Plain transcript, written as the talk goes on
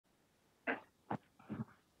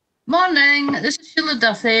Morning, this is Sheila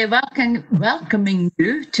Duffy welcoming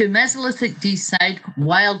you to Mesolithic Deeside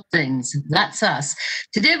Wild Things. That's us.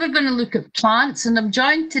 Today we're going to look at plants, and I'm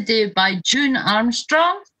joined today by June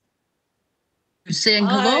Armstrong, who's saying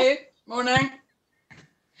Hi. hello. Morning.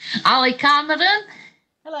 Ali Cameron.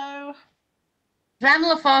 Hello.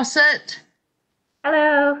 Pamela Fawcett.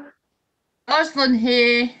 Hello. Rosalind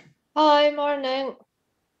Hay. Hi, morning.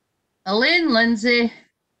 Elaine Lindsay.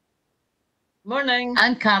 Morning.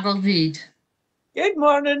 And Carol Reid. Good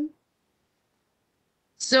morning.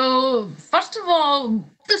 So, first of all,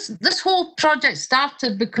 this whole project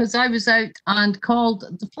started because I was out and called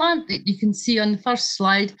the plant that you can see on the first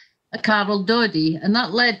slide a Carol Doddy, and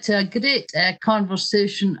that led to a great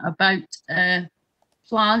conversation about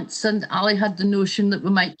plants, and Ali had the notion that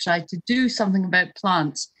we might try to do something about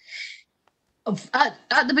plants.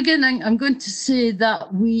 At the beginning, I'm going to say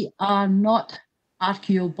that we are not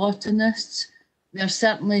archaeobotanists.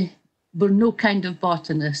 We're no kind of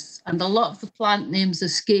botanists, and a lot of the plant names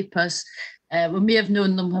escape us. We may have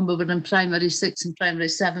known them when we were in primary 6 and primary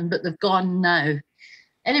 7, but they've gone now.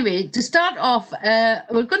 Anyway, to start off,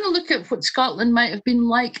 we're going to look at what Scotland might have been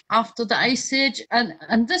like after the Ice Age,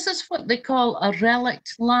 and this is what they call a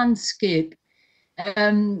relict landscape.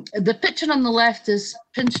 The picture on the left is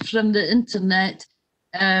pinched from the internet,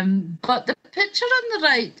 but the picture on the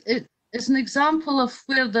right is an example of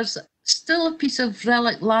where there's still a piece of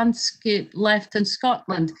relic landscape left in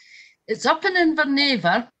Scotland. It's up in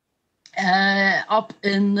Invernaver, up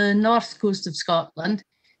in the north coast of Scotland.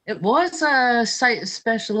 It was a site of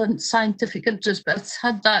special scientific interest, but it's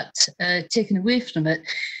had that taken away from it.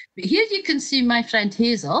 But here you can see my friend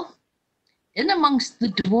Hazel in amongst the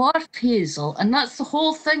dwarf hazel, and that's the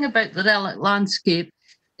whole thing about the relic landscape,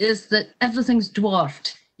 is that everything's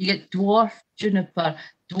dwarfed. You get dwarf juniper,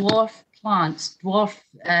 dwarf plants, dwarf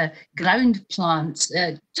ground plants,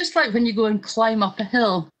 just like when you go and climb up a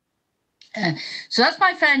hill. So that's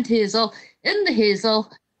my friend Hazel in the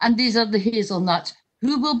hazel, and these are the hazelnuts,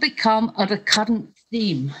 who will become a recurrent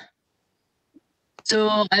theme.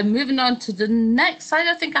 So I'm moving on to the next slide.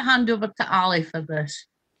 I think I hand over to Ali for this.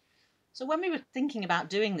 So when we were thinking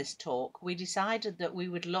about doing this talk, we decided that we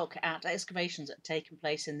would look at excavations that had taken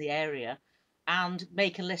place in the area and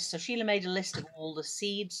make a list. So Sheila made a list of all the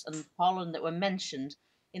seeds and pollen that were mentioned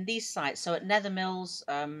in these sites. So at Nethermills,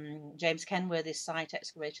 James Kenworthy's site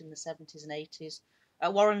excavated in the 70s and 80s.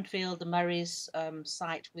 At Warrenfield, the Murray's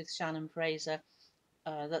site with Shannon Fraser,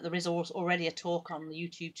 that there is already a talk on the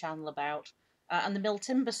YouTube channel about, and the Mill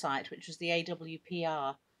Timber site, which was the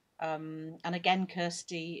AWPR. And again,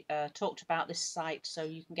 Kirsty talked about this site, so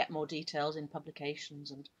you can get more details in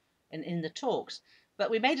publications and in the talks. But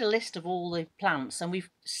we made a list of all the plants, and we've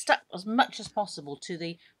stuck as much as possible to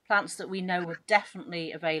the plants that we know were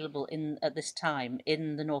definitely available at this time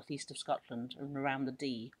in the northeast of Scotland and around the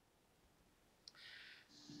Dee.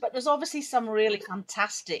 But there's obviously some really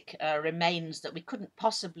fantastic remains that we couldn't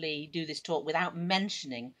possibly do this talk without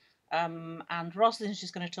mentioning. And Rosalind's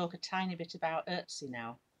just going to talk a tiny bit about Ötzi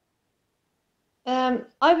now.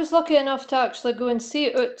 I was lucky enough to actually go and see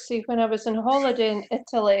Ötzi when I was on holiday in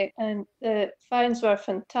Italy, and the finds were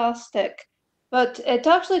fantastic. But it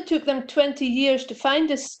actually took them 20 years to find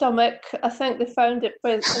his stomach. I think they found it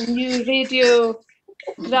with a new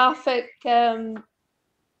radiographic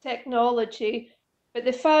technology. But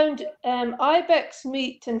they found ibex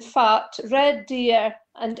meat and fat, red deer,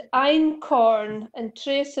 and einkorn, and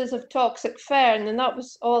traces of toxic fern, and that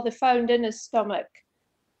was all they found in his stomach.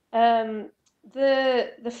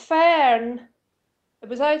 The fern, it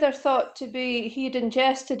was either thought to be he'd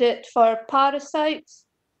ingested it for parasites,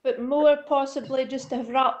 but more possibly just to have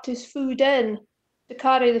wrapped his food in to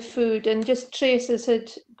carry the food, and just traces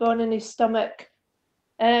had gone in his stomach.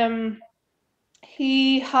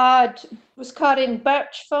 He was carrying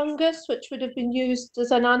birch fungus, which would have been used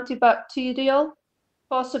as an antibacterial,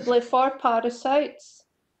 possibly for parasites,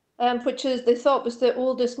 which they thought was the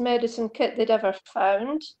oldest medicine kit they'd ever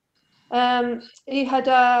found. He had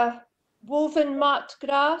a woven mat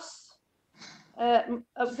grass,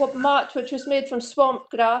 mat which was made from swamp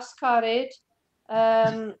grass carried.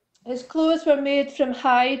 His clothes were made from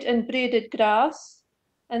hide and braided grass,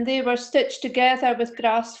 and they were stitched together with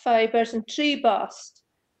grass fibres and tree bast.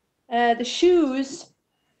 The shoes,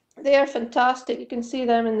 they are fantastic. You can see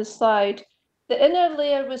them in the slide. The inner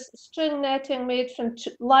layer was string netting made from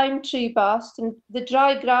lime tree bast, and the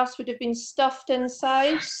dry grass would have been stuffed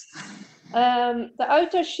inside. The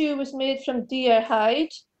outer shoe was made from deer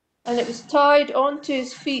hide, and it was tied onto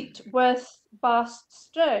his feet with bast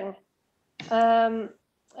string. And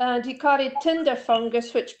he carried tinder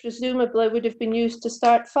fungus, which presumably would have been used to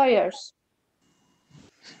start fires.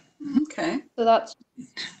 Okay. So that's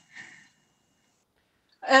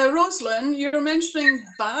Rosalind, you're mentioning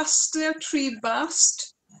bast there, tree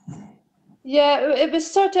bast. yeah. It was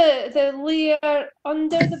sort of the layer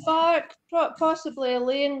under the bark. Possibly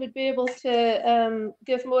Elaine would be able to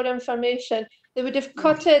give more information. They would have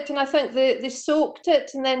cut it, and I think they soaked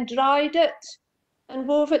it and then dried it and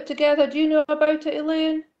wove it together. Do you know about it,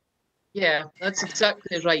 Elaine? Yeah, that's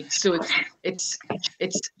exactly right. So it's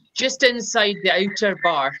just inside the outer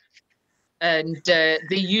bark, and they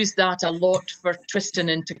use that a lot for twisting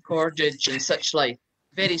into cordage and such like.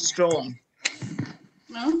 Very strong.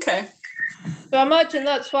 Okay. So I imagine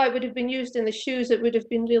that's why it would have been used in the shoes. It would have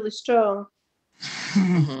been really strong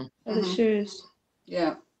Mhm. for the shoes.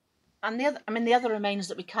 Yeah. And the other remains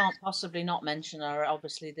that we can't possibly not mention are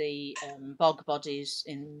obviously the bog bodies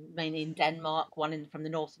mainly in Denmark, one from the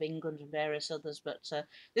north of England and various others. But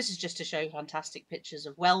this is just to show fantastic pictures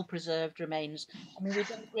of well-preserved remains. I mean, we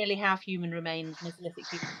don't really have human remains, Mesolithic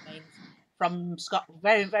human remains from Scotland.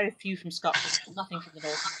 Very, very few from Scotland. Nothing from the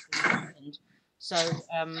north of Scotland. So,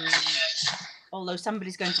 although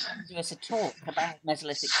somebody's going to do us a talk about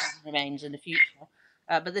Mesolithic human remains in the future.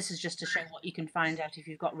 But this is just to show what you can find out if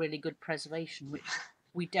you've got really good preservation, which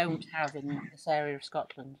we don't have in this area of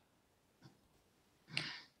Scotland.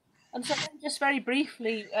 And so then just very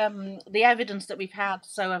briefly, the evidence that we've had.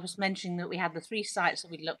 So I was mentioning that we had the 3 sites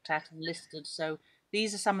that we looked at and listed. So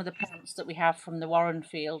these are some of the plants that we have from the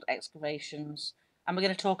Warrenfield excavations. And we're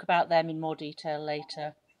going to talk about them in more detail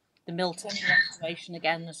later. The mill timber excavation,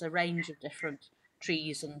 again, there's a range of different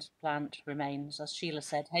trees and plant remains. As Sheila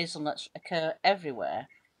said, hazelnuts occur everywhere,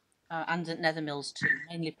 and at nether mills too,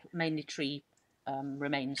 mainly tree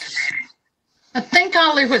remains. I think,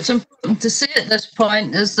 Ali, what's important to say at this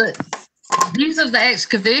point is that these are the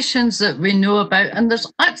excavations that we know about, and there's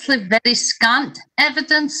actually very scant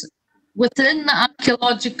evidence within the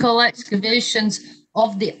archaeological excavations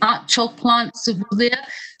of the actual plants that were there.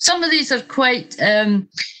 Some of these are quite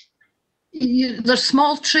they're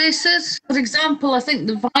small traces. For example, I think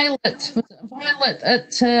the violet at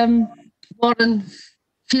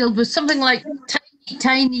Warrenfield was something like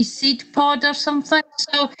tiny seed pod or something.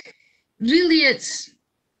 So really, it's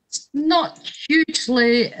not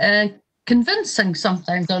hugely convincing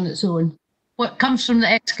sometimes on its own, what comes from the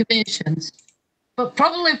excavations. But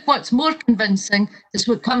probably what's more convincing is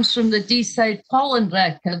what comes from the Deeside pollen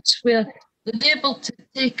records, where they're able to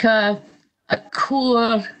take a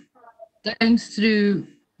core down through,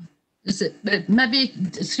 is it maybe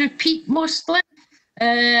through peat mostly,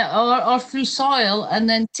 or through soil, and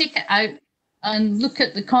then take it out and look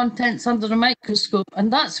at the contents under a microscope.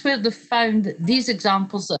 And that's where they found these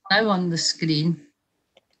examples that are now on the screen.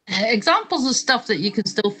 Examples of stuff that you can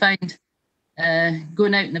still find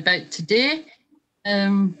going out and about today.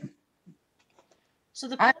 So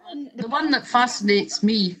the one that fascinates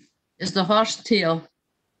me is the horsetail,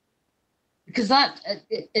 because that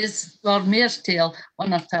is, or mare's tail,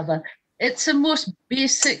 one or the other. It's the most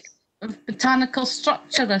basic of botanical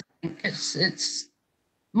structure, I think. It's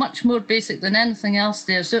much more basic than anything else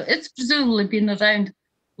there. So it's presumably been around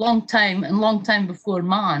long time, and long time before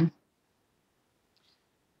man.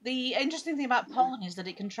 The interesting thing about pollen is that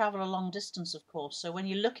it can travel a long distance, of course. So when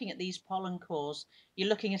you're looking at these pollen cores, you're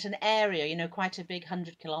looking at an area, quite a big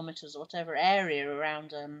 100 kilometres or whatever area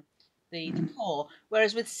around the core.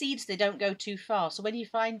 Whereas with seeds, they don't go too far. So when you're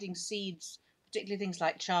finding seeds, particularly things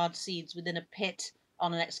like charred seeds within a pit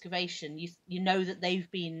on an excavation, you know that they've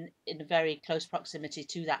been in a very close proximity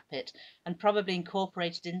to that pit and probably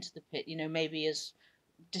incorporated into the pit, maybe as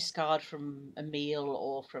discard from a meal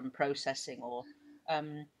or from processing or...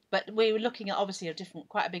 but we were looking at obviously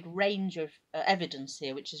quite a big range of evidence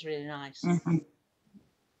here, which is really nice. Mm-hmm.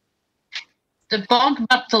 The bog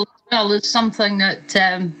myrtle as well is something that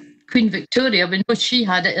Queen Victoria, we know she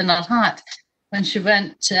had it in her hat when she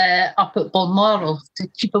went up at Balmoral to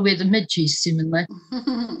keep away the midges, seemingly.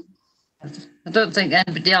 I don't think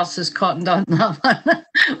anybody else has cottoned on that one.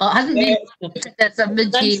 Well, it hasn't been. It's a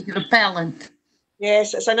midgie repellent.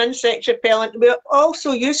 Yes, it's an insect repellent. We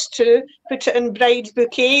also used to put it in bride's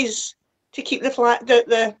bouquets to keep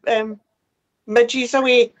the midges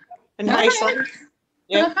away in high sun.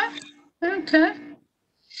 Yeah. Okay.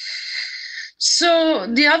 So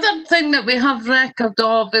the other thing that we have record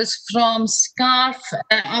of is from SCARF.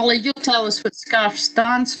 Ali, you tell us what SCARF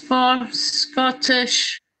stands for.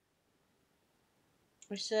 Scottish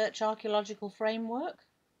Research Archaeological Framework.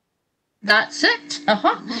 That's it.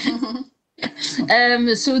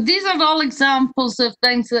 So these are all examples of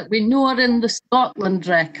things that we know are in the Scotland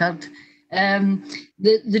record.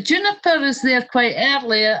 The juniper is there quite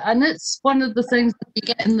early, and it's one of the things that you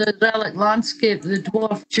get in the relic landscape, the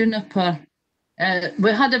dwarf juniper.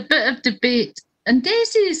 We had a bit of debate. And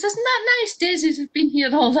daisies, isn't that nice? Daisies have been here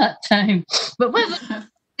all that time. But whether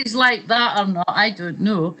it's like that or not, I don't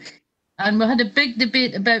know. And we had a big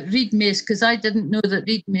debate about reed mace, because I didn't know that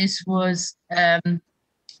reed mace was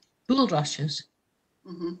bulrushes.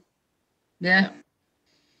 Mm-hmm. Yeah.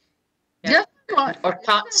 Yeah. Yeah. Or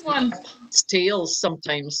cat's tails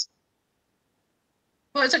sometimes.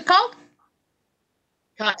 What is it called?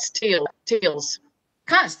 Cat's tails.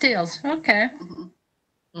 Cat's tails. Okay. Mm-hmm.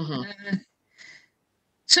 Mm-hmm.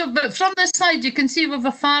 So, but from this side, you can see we have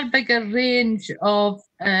a far bigger range of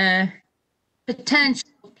potential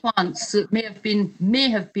plants that may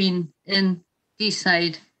have been in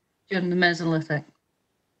Deeside during the Mesolithic.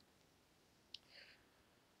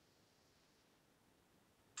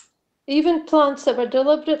 Even plants that were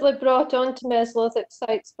deliberately brought onto Mesolithic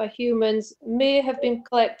sites by humans may have been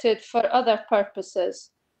collected for other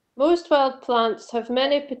purposes. Most wild plants have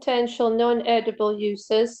many potential non-edible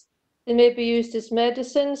uses. They may be used as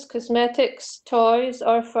medicines, cosmetics, toys,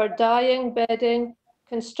 or for dyeing, bedding,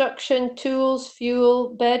 construction, tools,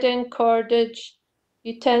 fuel, bedding, cordage,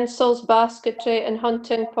 utensils, basketry, and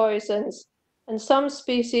hunting poisons. And some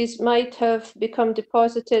species might have become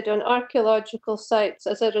deposited on archaeological sites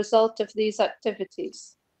as a result of these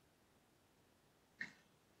activities.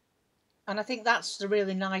 And I think that's the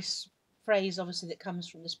really nice phrase, obviously, that comes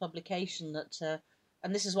from this publication, that,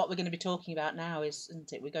 and this is what we're going to be talking about now,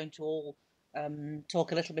 isn't it? We're going to all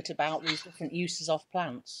talk a little bit about these different uses of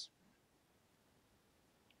plants.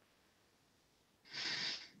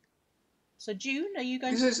 So, June, are you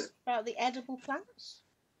going to talk about the edible plants?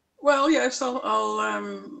 Well, yes, I'll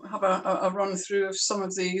have a run through of some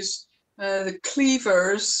of these. The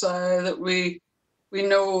cleavers that we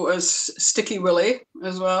know as sticky willy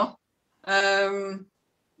as well.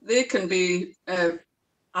 They can be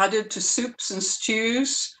added to soups and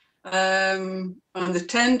stews, and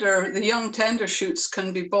the young tender shoots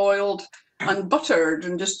can be boiled and buttered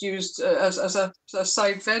and just used as a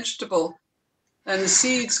side vegetable. And the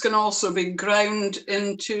seeds can also be ground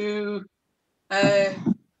into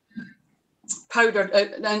powder,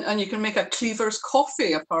 and you can make a cleaver's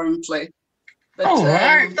coffee, apparently. But,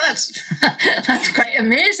 right, that's quite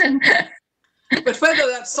amazing. But whether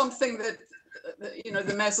that's something that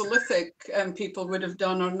the Mesolithic people would have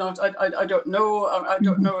done or not, I don't know. I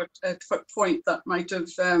don't know at what point that might have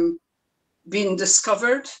been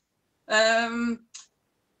discovered.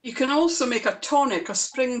 You can also make a tonic, a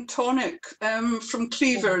spring tonic from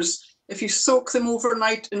cleavers. If you soak them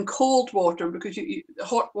overnight in cold water, because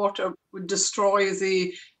hot water would destroy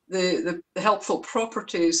the helpful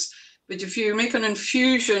properties. But if you make an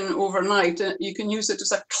infusion overnight, you can use it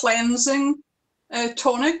as a cleansing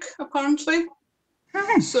tonic, apparently.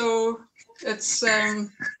 So it's and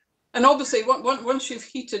obviously once you've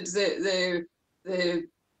heated the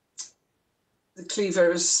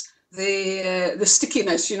cleavers, the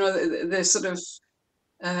stickiness, the sort of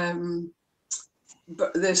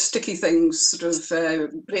the sticky things sort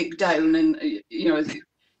of break down, and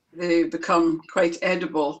they become quite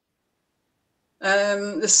edible.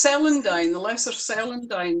 The celandine, the lesser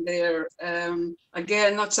celandine there,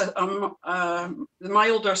 again, that's the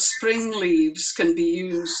milder spring leaves can be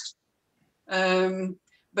used,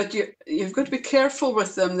 but you've got to be careful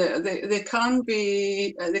with them. They can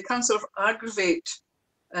sort of aggravate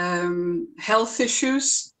health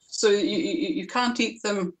issues, so you can't eat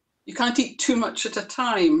them. You can't eat too much at a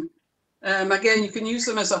time. Again, you can use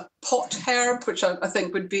them as a pot herb, which I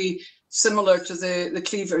think would be similar to the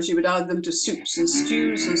cleavers. You would add them to soups and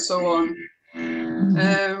stews and so on.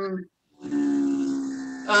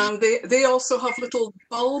 And they also have little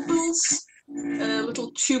bulbils,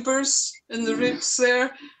 little tubers in the roots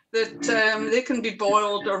there that they can be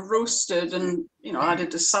boiled or roasted and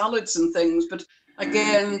added to salads and things. But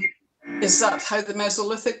again, is that how the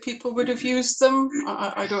Mesolithic people would have used them?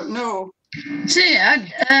 I don't know. See,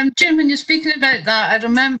 Jim, when you're speaking about that, I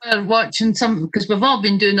remember watching because we've all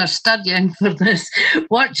been doing our studying for this,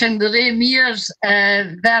 watching the Ray Mears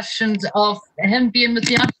versions of him being with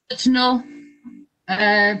the Aboriginal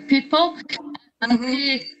people, and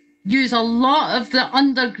they use a lot of the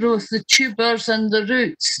undergrowth, the tubers and the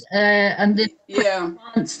roots, and the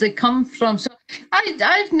plants they come from. So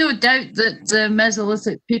I've no doubt that the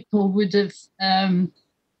Mesolithic people would have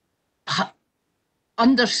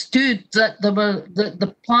understood that there were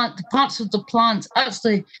the parts of the plant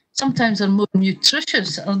actually sometimes are more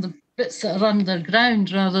nutritious, or the bits that are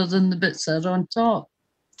underground rather than the bits that are on top.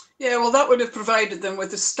 Yeah, well, that would have provided them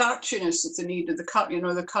with the starchiness that they needed. The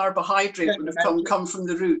carbohydrate would have come from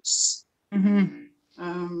the roots.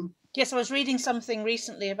 Yes, I was reading something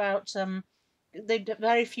recently about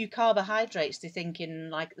very few carbohydrates, they think,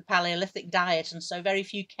 in like the Paleolithic diet, and so very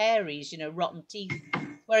few caries, rotten teeth.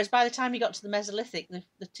 Whereas by the time you got to the Mesolithic,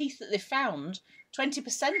 the teeth that they found,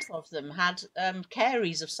 20% of them had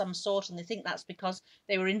caries of some sort, and they think that's because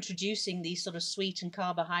they were introducing these sort of sweet and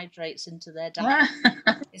carbohydrates into their diet.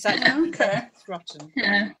 It's actually rotten.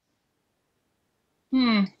 Yeah.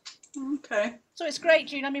 Okay. So it's great,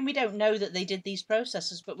 June. I mean, we don't know that they did these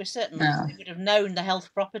processes, but we're certain that they would have known the health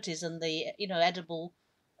properties and the edible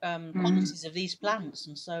qualities of these plants.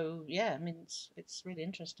 And so, yeah, I mean, it's really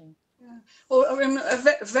interesting. Yeah. Well, I mean,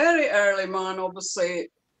 a very early man obviously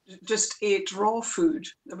just ate raw food.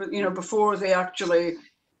 Before they actually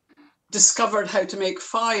discovered how to make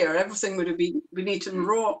fire, everything would have been eaten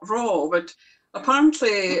raw. But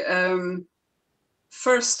apparently,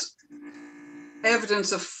 first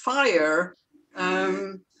evidence of fire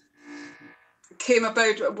came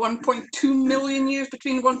about 1.2 million years,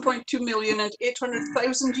 between 1.2 million and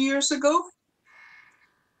 800,000 years ago.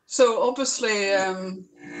 So obviously,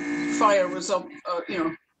 fire was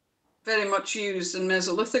very much used in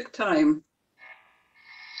Mesolithic time.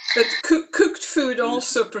 But cooked food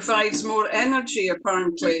also provides more energy,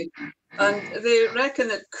 apparently, and they reckon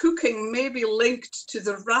that cooking may be linked to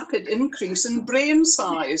the rapid increase in brain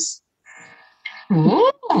size.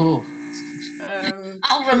 Ooh.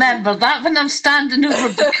 I'll remember that when I'm standing over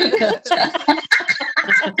the cooker.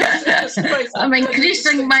 I'm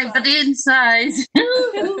increasing my brain size.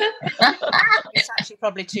 It's actually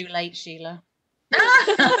probably too late, Sheila.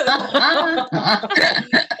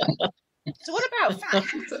 So what about fat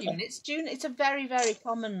hen? It's a very, very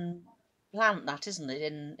common plant, that, isn't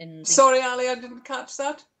it? Sorry, Ali, I didn't catch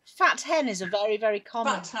that. Fat hen is a very, very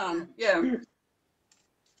common. Fat hen, yeah.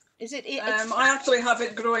 Is it? I actually have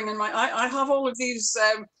it growing in my. I have all of these.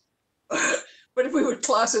 What we would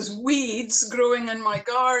class as weeds growing in my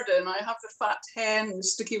garden. I have the fat hen, the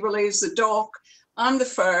sticky willies, the dock, and the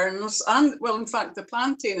ferns, and well, in fact, the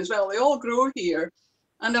plantain as well. They all grow here,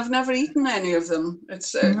 and I've never eaten any of them.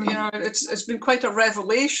 It's it's been quite a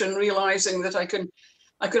revelation realizing that I could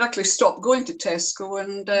actually stop going to Tesco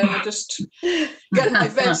and just get my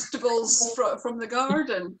vegetables from the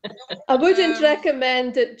garden. I wouldn't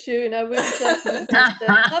recommend it, June. I wouldn't recommend it.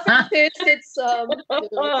 I've tasted some.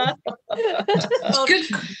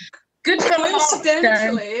 Good for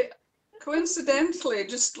coincidentally,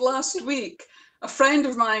 just last week, a friend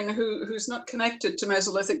of mine who's not connected to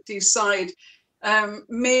Mesolithic Deeside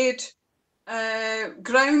made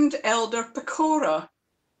ground elder pakora.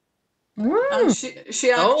 And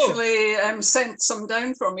she actually sent some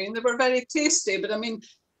down for me, and they were very tasty. But I mean,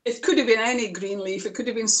 it could have been any green leaf. It could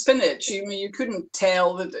have been spinach. You couldn't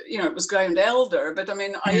tell that it was ground elder. But I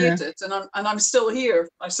mean, I ate it, and I'm still here.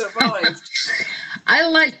 I survived. I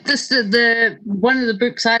like this. One of the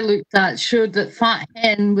books I looked at showed that fat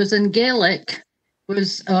hen was in Gaelic,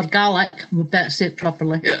 or Gaelic. We better say it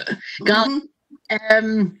properly. Gaelic,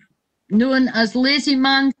 known as lazy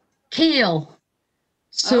man kale.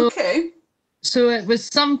 So it was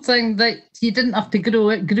something that you didn't have to grow;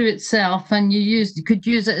 it grew itself, and you could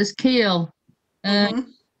use it as kale. I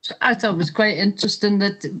thought it was quite interesting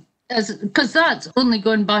because that's only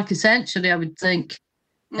going back a century, I would think.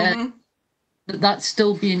 That's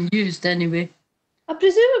still being used anyway. I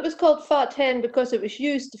presume it was called fat hen because it was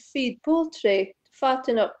used to feed poultry, to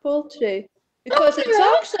fatten up poultry. Because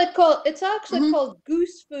it's actually called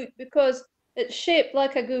goose foot because it's shaped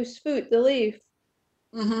like a goose foot, the leaf.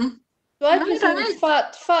 So I presume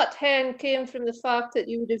fat hen came from the fact that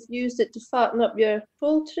you would have used it to fatten up your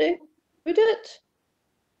poultry. Would it?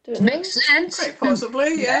 Makes sense. Quite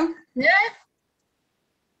possibly, yeah. Yeah.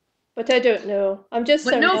 But I don't know. I'm just.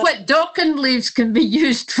 We know what docking leaves can be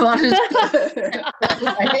used for.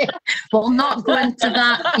 We'll not go into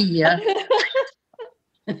that here.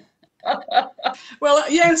 Well,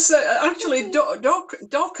 yes, actually,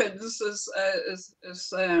 dockins,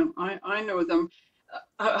 as I know them,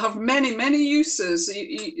 have many uses.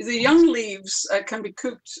 The young leaves can be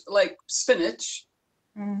cooked like spinach.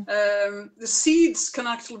 The seeds can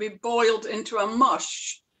actually be boiled into a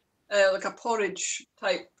mush, like a porridge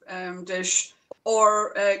type dish,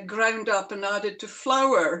 or ground up and added to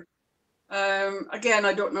flour. Again,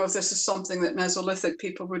 I don't know if this is something that Mesolithic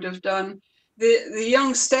people would have done. The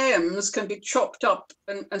young stems can be chopped up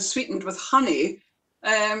and sweetened with honey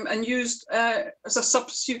and used as a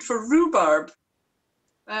substitute for rhubarb.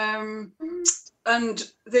 And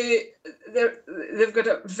they've got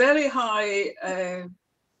a very high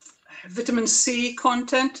vitamin C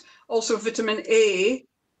content, also vitamin A,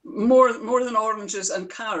 more than oranges and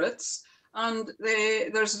carrots. And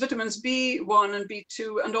there's vitamins B1 and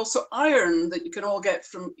B2, and also iron that you can all get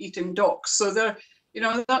from eating docks. So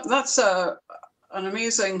that's an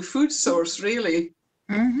amazing food source, really.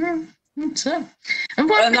 Mm-hmm. That's it.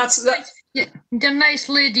 And that's your nice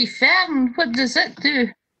lady fern. What does it do?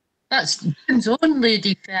 That's June's own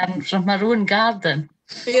lady fern from her own garden.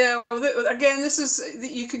 Yeah. Again, this is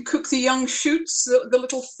you can cook the young shoots, the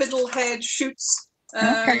little fiddlehead shoots.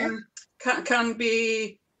 Can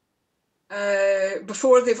be.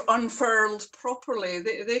 Before they've unfurled properly,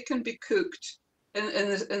 they can be cooked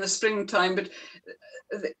in the springtime. But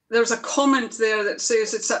there's a comment there that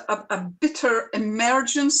says it's a bitter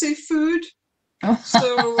emergency food.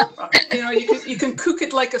 So you can cook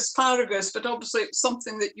it like asparagus, but obviously it's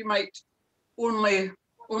something that you might only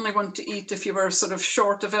want to eat if you were sort of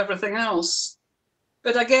short of everything else.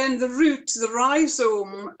 But again, the root, the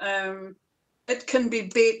rhizome. It can be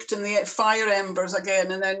baked in the fire embers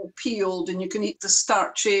again, and then peeled, and you can eat the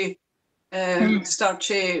starchy inside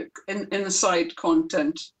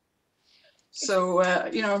content. So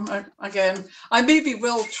again, I maybe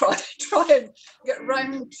will try and get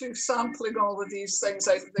round to sampling all of these things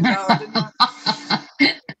out of the garden.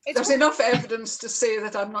 There's enough evidence to say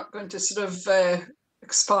that I'm not going to sort of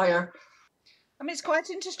expire. I mean, it's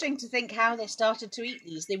quite interesting to think how they started to eat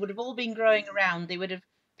these. They would have all been growing around. They would have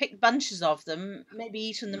picked bunches of them, maybe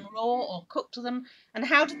eaten them raw or cooked them. And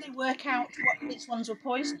how did they work out which ones were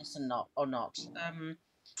poisonous and not?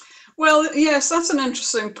 Well, yes, that's an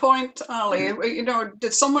interesting point, Ali.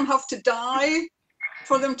 Did someone have to die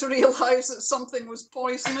for them to realise that something was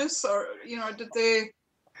poisonous, or did they?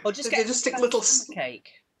 Or just stick little stomachache?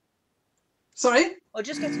 Sorry? Or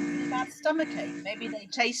just get a really bad stomachache. Maybe they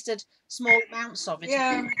tasted small amounts of it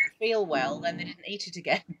and didn't feel well, then they didn't eat it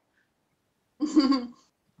again.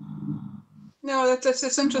 No,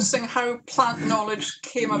 it's interesting how plant knowledge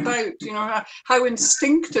came about, how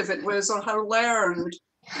instinctive it was or how learned.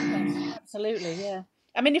 Yes, absolutely, yeah.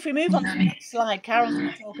 I mean, if we move on to the next slide, Carol's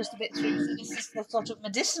going to talk us a bit through the sort of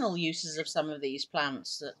medicinal uses of some of these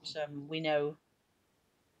plants that we know.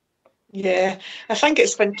 Yeah, I think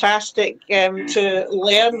it's fantastic to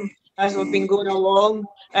learn as we've been going along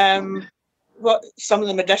what some of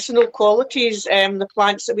the medicinal qualities the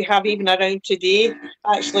plants that we have even around today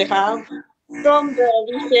actually have. From the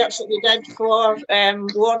research that we did for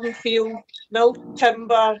Warrenfield, Mill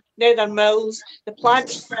Timber, Nether Mills, the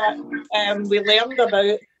plants that we learned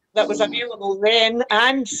about that was available then,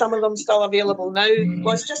 and some of them still available now,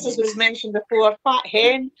 was just as was mentioned before, fat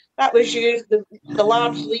hen. That was used, the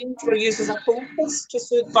large leaves were used as a poultice to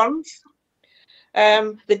soothe burns.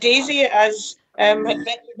 The daisy, as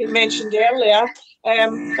we mentioned earlier,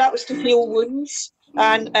 that was to heal wounds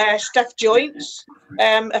and stiff joints,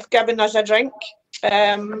 if given as a drink,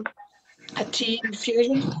 a tea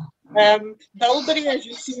infusion. Bilberry, as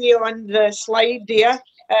you see on the slide there,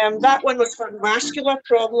 that one was for vascular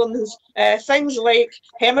problems, things like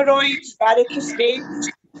hemorrhoids, varicose veins,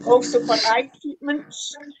 also for eye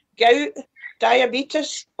treatments, gout,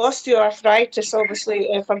 diabetes, osteoarthritis, obviously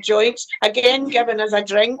for joints, again given as a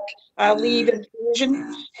drink, a leaf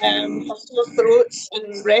infusion for sore throats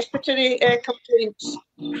and respiratory complaints.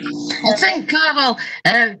 I think, Carol,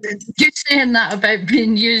 you saying that about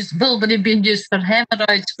bilberry being used for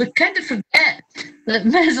hemorrhoids, we kind of forget that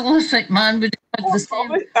Mesolithic man would have the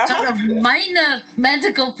same sort of minor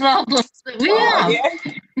medical problems that we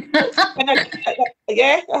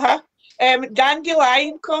have.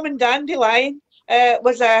 Dandelion, common dandelion,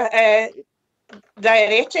 was a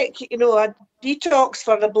diuretic, a detox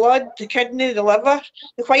for the blood, the kidney, the liver.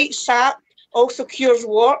 The white sap also cures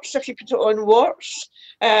warts if you put it on warts.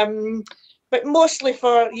 But mostly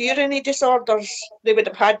for urinary disorders, they would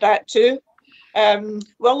have had that too.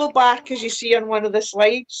 Willow bark, as you see on one of the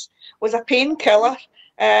slides, was a painkiller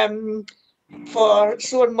for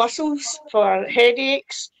sore muscles, for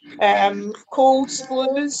headaches, colds,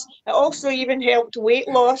 flus. It also even helped weight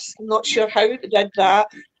loss. I'm not sure how it did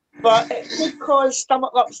that, but it could cause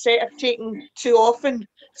stomach upset if taken too often.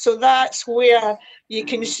 So that's where you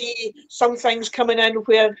can see some things coming in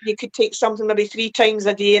where you could take something maybe 3 times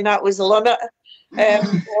a day and that was the limit,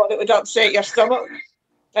 or it would upset your stomach.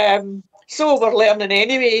 So we're learning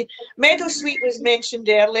anyway. Meadowsweet was mentioned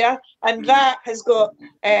earlier, and that has got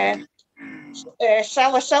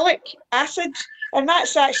salicylic acid, and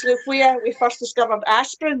that's actually where we first discovered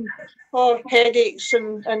aspirin for headaches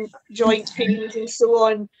and joint pains and so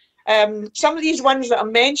on. Some of these ones that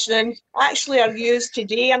I'm mentioning actually are used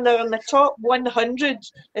today, and they're in the top 100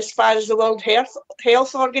 as far as the World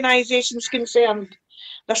Health Organization is concerned.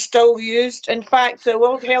 they're still used. In fact, the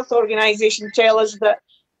World Health Organization tell us that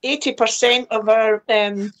 80% of our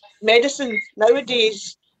medicine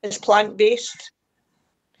nowadays is plant-based.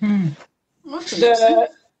 That's interesting.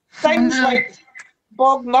 Things like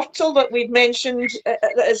bog myrtle that we'd mentioned,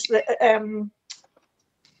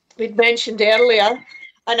 we'd mentioned earlier,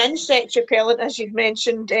 an insect repellent, as you'd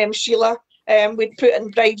mentioned, Sheila, we'd put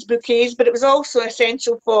in brides' bouquets, but it was also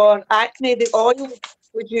essential for acne. The oil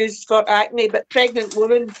was used for acne, but pregnant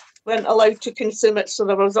women weren't allowed to consume it, so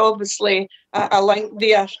there was obviously a link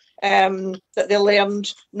there that they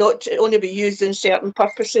learned not to only be used in certain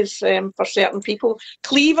purposes for certain people.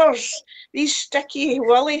 Cleavers, these sticky,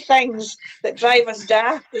 woolly things that drive us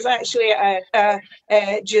daft, is actually a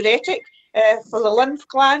diuretic for the lymph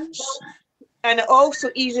glands, and it also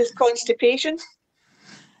eases constipation.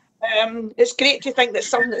 It's great to think that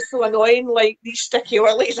something that's so annoying like these sticky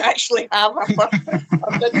willies actually have a purpose.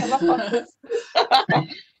 Or did have a purpose.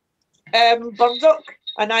 Burdock,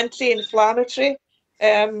 an anti-inflammatory.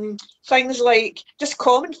 Things like, just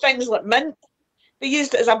common things like mint. They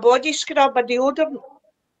used it as a body scrub, a deodorant.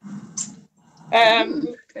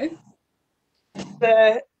 Okay.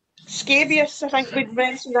 The scabious, I think we'd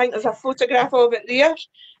mentioned, I think there's a photograph of it there.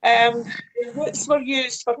 The roots were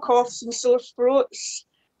used for coughs and sore throats,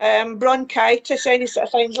 bronchitis, any sort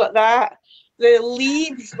of things like that. The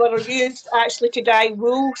leaves were used actually to dye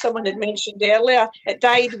wool, someone had mentioned earlier. It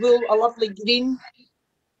dyed wool a lovely green,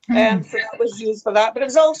 so that was used for that. But it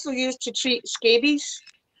was also used to treat scabies,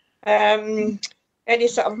 any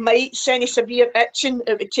sort of mites, any severe itching.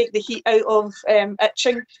 It would take the heat out of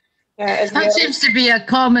itching. That seems to be a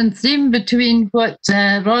common theme between what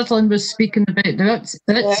Rosalind was speaking about.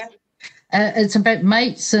 It's about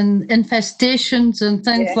mites and infestations and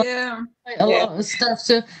things like that. A lot of stuff.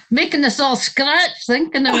 So making us all scratch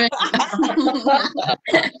thinking about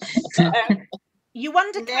it. You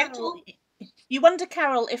wonder,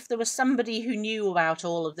 Carol, if there was somebody who knew about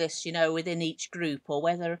all of this, you know, within each group, or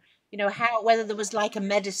whether, you know, whether there was like a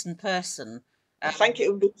medicine person. I think it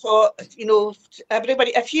would be taught, you know,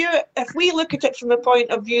 everybody. If we look at it from the point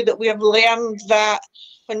of view that we have learned that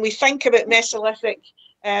when we think about Mesolithic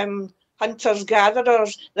hunters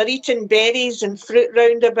gatherers, they're eating berries and fruit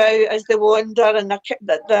round about as they wander, and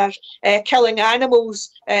they're killing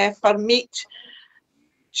animals for meat.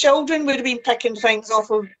 Children would have been picking things off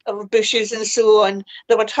of bushes and so on.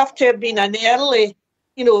 There would have to have been an early,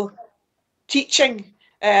 you know, teaching,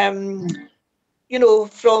 you know,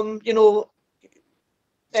 from, you know,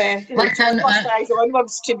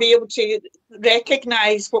 onwards to be able to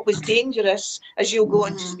recognise what was dangerous, as you'll go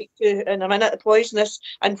on to speak to in a minute, the poisonous,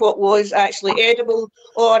 and what was actually edible,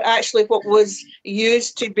 or actually what was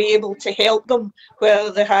used to be able to help them, whether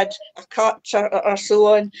they had a cut or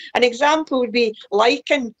so on. An example would be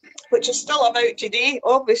lichen, which is still about today,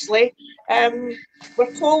 obviously.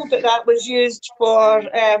 We're told that was used for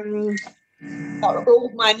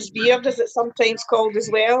old man's beard, as it's sometimes called as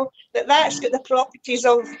well, that's got the properties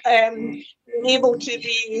of being able to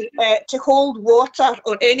be to hold water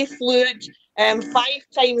or any fluid 5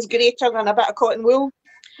 times greater than a bit of cotton wool.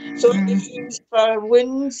 So it was used for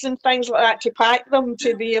wounds and things like that, to pack them,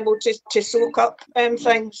 to be able to soak up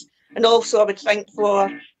things. And also I would think for,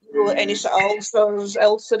 you know, any sort of ulcers,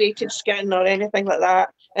 ulcerated skin or anything like that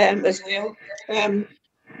as well.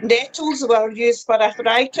 Nettles were used for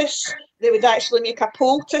arthritis. They would actually make a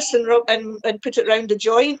poultice and put it round the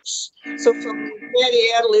joints. So from very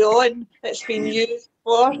early on, it's been used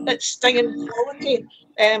for its stinging quality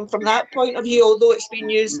from that point of view, although it's been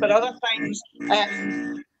used for other things,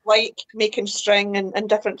 like making string and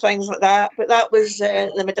different things like that. But that was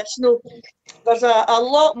the medicinal. There's a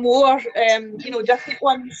lot more, you know, different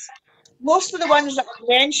ones. Most of the ones that I've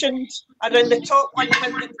mentioned are in the top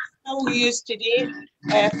 100 still used today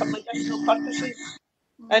for medicinal purposes.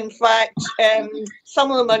 In fact,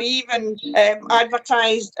 some of them are even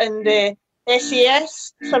advertised in the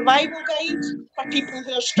SAS survival guide for people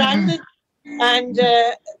who are stranded and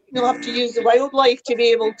you know, have to use the wildlife to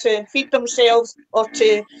be able to feed themselves or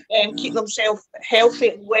to keep themselves healthy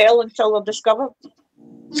and well until they're discovered.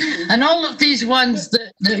 And all of these ones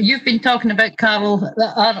that you've been talking about, Carol,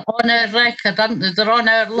 that are on our record, aren't they? They're on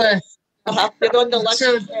our list. They're on the list.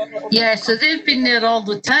 So, yeah, so they've been there all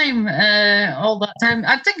the time, all that time.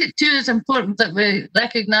 I think it too is important that we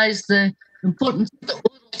recognise the importance of the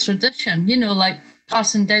oral tradition, you know, like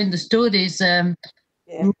passing down the stories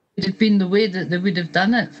would have been the way that they would have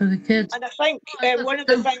done it for the kids. And I think one of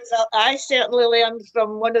the things that I certainly learned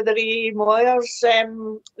from one of the Ray Moyer's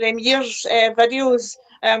them years videos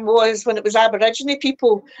was when it was Aborigine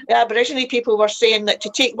people. The Aborigine people were saying that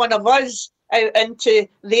to take one of us out into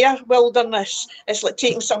their wilderness. It's like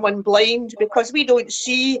taking someone blind, because we don't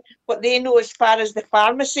see what they know as far as the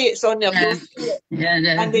pharmacy. It's on their doorstep.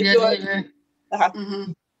 And they don't.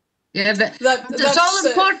 Mhm. Yeah, but it's That's all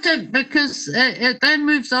important because it then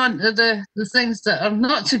moves on to the things that are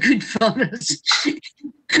not so good for us.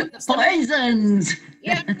 Poisons.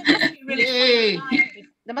 Yeah,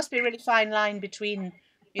 there must be a really fine line between,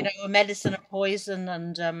 you know, a medicine and poison,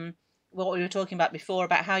 and what we were talking about before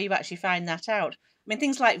about how you actually find that out. I mean,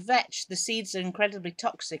 things like vetch, the seeds are incredibly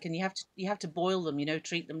toxic, and you have to boil them. You know,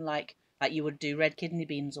 treat them like you would do red kidney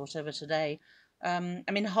beans or whatever today. I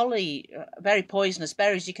mean, holly, very poisonous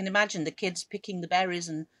berries. You can imagine the kids picking the berries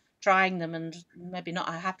and trying them, and maybe not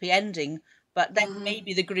a happy ending. But then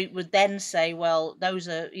maybe the group would then say, well, those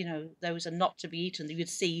are, you know, those are not to be eaten. You could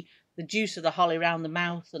see the juice of the holly around the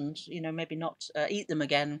mouth, and, you know, maybe not eat them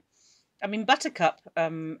again. I mean, buttercup,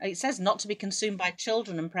 it says not to be consumed by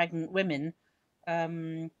children and pregnant women.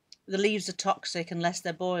 The leaves are toxic unless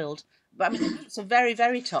they're boiled. But I mean, the roots are very,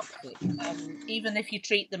 very toxic. Even if you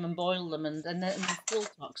treat them and boil them, and they're still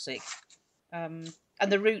toxic. And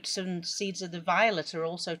the roots and seeds of the violet are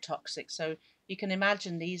also toxic. So you can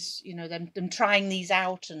imagine these, you know, them trying these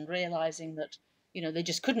out and realizing that, you know, they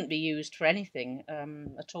just couldn't be used for anything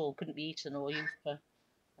at all, couldn't be eaten or used for.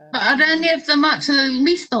 But are any of them actually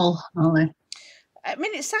lethal, Ollie? I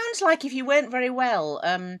mean, it sounds like if you weren't very well.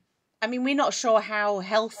 I mean, we're not sure how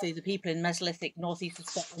healthy the people in Mesolithic northeast of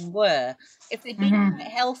Scotland were. If they'd been quite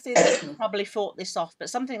healthy, they could probably fought this off. But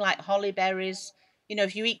something like holly berries, you know,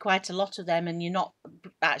 if you eat quite a lot of them and you're not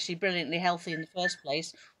actually brilliantly healthy in the first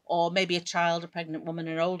place, or maybe a child, a pregnant woman,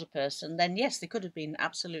 an older person, then yes, they could have been,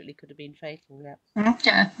 absolutely could have been fatal, yeah.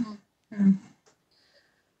 Okay.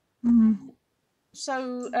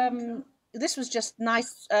 So this was just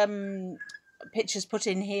nice pictures put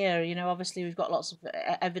in here. You know, obviously we've got lots of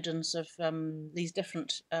evidence of these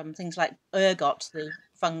different things like ergot, the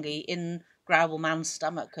fungi, in Grauble man's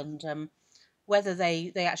stomach, and whether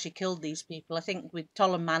they actually killed these people. I think with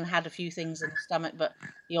Tollem man had a few things in his stomach, but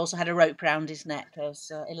he also had a rope round his neck.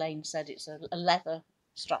 As Elaine said, it's a leather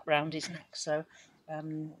strap round his neck. So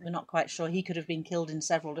we're not quite sure. He could have been killed in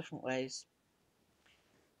several different ways.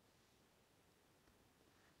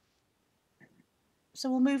 So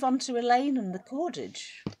we'll move on to Elaine and the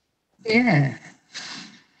cordage. Yeah.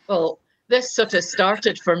 Well, this sort of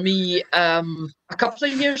started for me a couple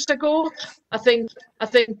of years ago. I think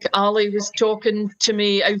Ali was talking to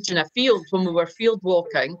me out in a field when we were field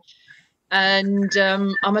walking, and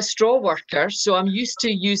I'm a straw worker, so I'm used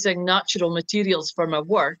to using natural materials for my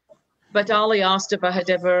work. But Ali asked if I had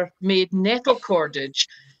ever made nettle cordage,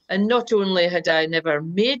 and not only had I never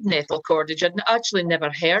made nettle cordage, I'd actually never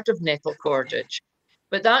heard of nettle cordage.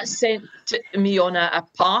 But that sent me on a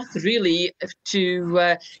path, really,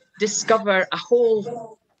 to discover a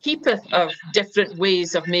whole heap of different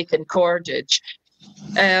ways of making cordage.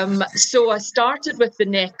 So I started with the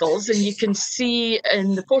nettles, and you can see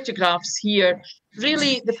in the photographs here,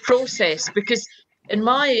 really the process, because in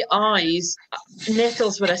my eyes,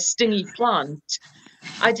 nettles were a stingy plant.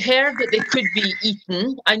 I'd heard that they could be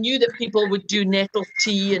eaten. I knew that people would do nettle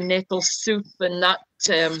tea and nettle soup and that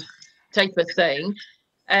type of thing.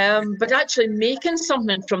 But actually making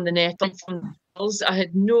something from the nettles, I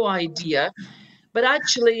had no idea. But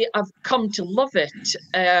actually, I've come to love it.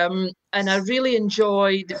 And I really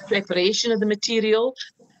enjoy the preparation of the material.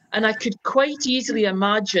 And I could quite easily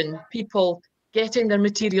imagine people getting their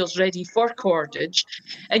materials ready for cordage.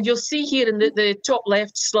 And you'll see here in the top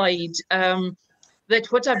left slide that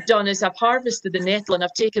what I've done is I've harvested the nettle and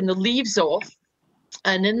I've taken the leaves off.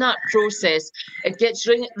 And in that process, it gets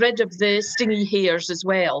rid of the stingy hairs as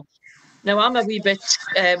well. Now, I'm a wee bit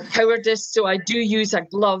cowardice, so I do use a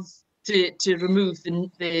glove to remove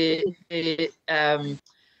the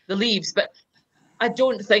leaves. But I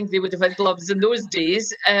don't think they would have had gloves in those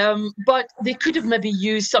days. But they could have maybe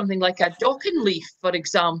used something like a docking leaf, for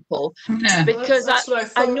example, because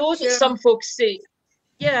I know that some folks say,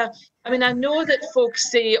 yeah, I mean, I know that folks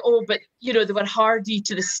say, oh, but, you know, they were hardy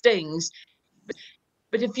to the stings.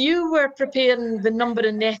 But if you were preparing the number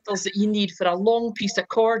of nettles that you need for a long piece of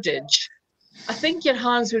cordage, I think your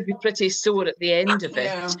hands would be pretty sore at the end of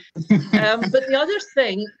it. Yeah. But the other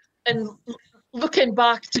thing, and looking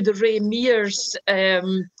back to the Ray Mears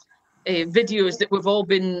videos that we've all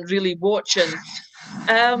been really watching,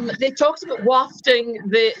 they talked about wafting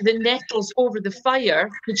the nettles over the fire,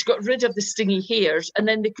 which got rid of the stingy hairs, and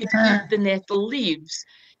then they could eat the nettle leaves.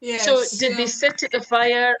 Yes, so did they sit at the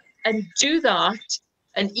fire and do that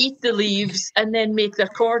and eat the leaves and then make their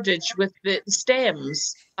cordage with the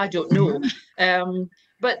stems? I don't know.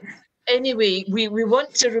 But anyway, we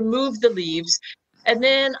want to remove the leaves, and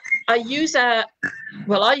then I use a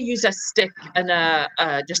stick and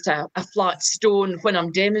just a flat stone when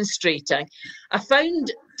I'm demonstrating. I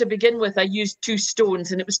found to begin with I used 2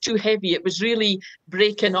 stones and it was too heavy. It was really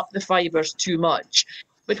breaking up the fibres too much.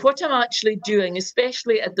 But what I'm actually doing,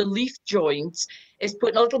 especially at the leaf joints, is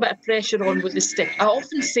putting a little bit of pressure on with the stick. I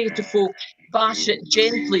often say to folk, bash it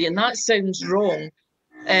gently, and that sounds wrong.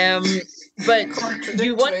 But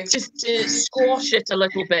you want just to squash it a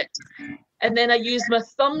little bit. And then I use my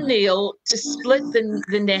thumbnail to split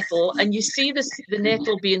the nettle, and you see the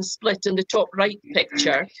nettle being split in the top right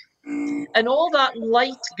picture. And all that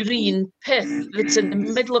light green pith that's in the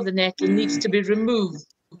middle of the nettle needs to be removed.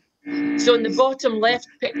 So in the bottom left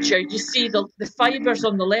picture, you see the fibres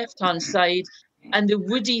on the left-hand side and the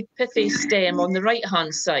woody pithy stem on the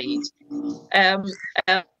right-hand side.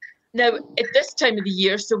 Now, at this time of the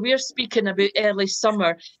year, so we're speaking about early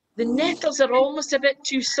summer, the nettles are almost a bit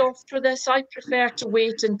too soft for this. I prefer to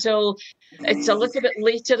wait until it's a little bit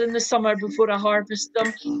later in the summer before I harvest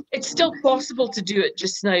them. It's still possible to do it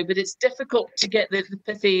just now, but it's difficult to get the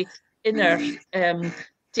pithy inner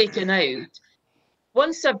taken out.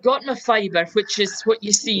 Once I've got my fibre, which is what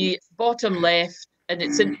you see bottom left, and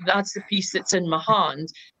that's the piece that's in my hand,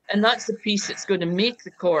 and that's the piece that's going to make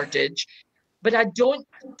the cordage, but I don't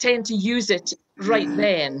tend to use it right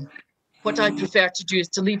then. What I prefer to do is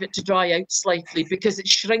to leave it to dry out slightly, because it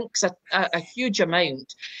shrinks a huge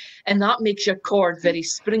amount, and that makes your cord very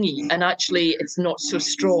springy, and actually it's not so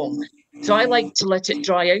strong. So I like to let it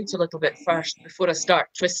dry out a little bit first before I start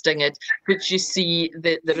twisting it, which you see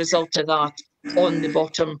the result of that on the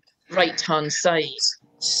bottom right-hand side.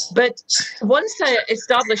 But once I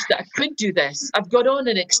established that I could do this, I've gone on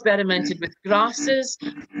and experimented with grasses,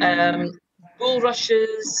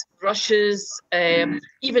 bulrushes, rushes,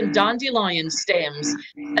 even dandelion stems,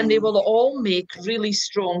 and they will all make really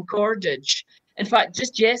strong cordage. In fact,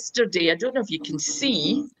 just yesterday, I don't know if you can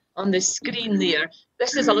see on the screen there,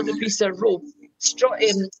 this is a little piece of rope,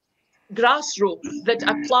 grass rope that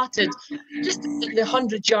I plaited just in the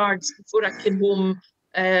 100 yards before I came home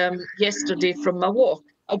yesterday from my walk.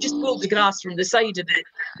 I just pulled the grass from the side of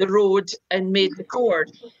the road and made the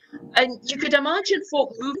cord. And you could imagine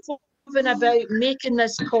folk moving about making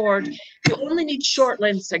this cord. You only need short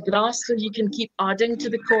lengths of grass, so you can keep adding to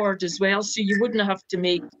the cord as well, so you wouldn't have to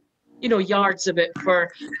make, you know, yards of it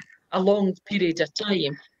for a long period of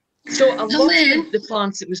time. So a lot of the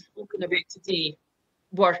plants that we've spoken about today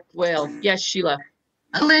work well. Yes, Sheila.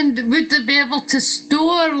 Elaine, would they be able to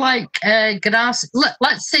store like grass?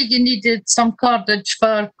 Let's say you needed some cordage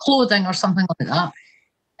for clothing or something like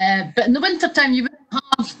that. But in the wintertime, you wouldn't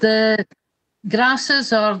have the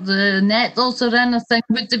grasses or the nettles or anything.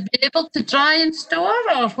 Would they be able to dry and store,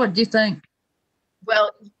 or what do you think?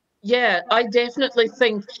 Well, yeah, I definitely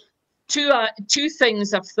think two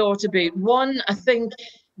things I've thought about. One, I think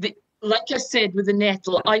that, like I said, with the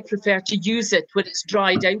nettle, I prefer to use it when it's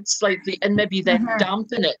dried out slightly and maybe then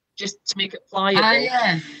dampen it just to make it pliable.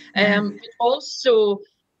 But also,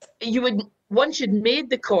 once you'd made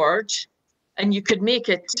the cord, and you could make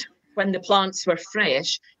it when the plants were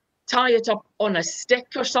fresh, tie it up on a stick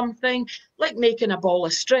or something, like making a ball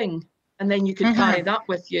of string. And then you could carry that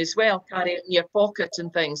with you as well, carry it in your pocket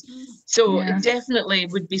and things. So it definitely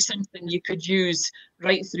would be something you could use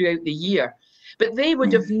right throughout the year. But they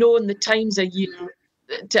would have known the times of year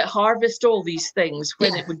to harvest all these things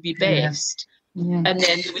when it would be best. And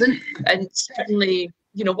then, and certainly,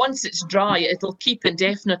 you know, once it's dry, it'll keep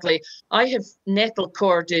indefinitely. I have nettle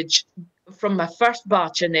cordage from my first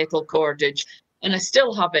batch of nettle cordage, and I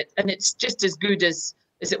still have it, and it's just as good as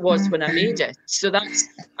it was when I made it. So that's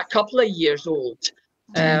a couple of years old.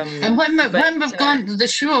 And when we've gone to the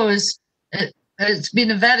shows, it's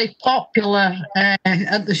been a very popular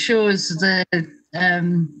at the shows. The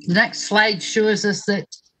next slide shows us that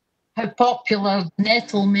how popular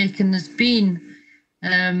nettle making has been.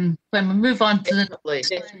 When we move on to the,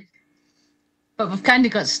 but we've kind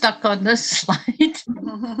of got stuck on this slide.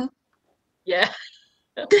 Yeah,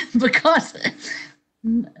 because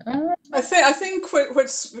I think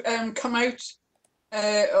what's come out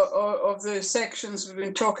of the sections we've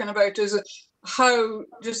been talking about is how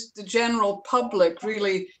just the general public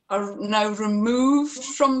really are now removed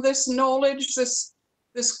from this knowledge, this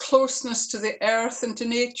closeness to the earth and to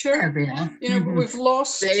nature. You know, we've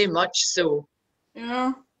lost very much so. You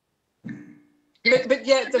know, but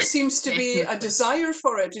yet there seems to be a desire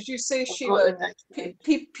for it, as you say, Sheila.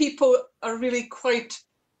 People are really quite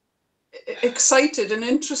excited and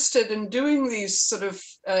interested in doing these sort of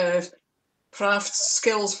crafts,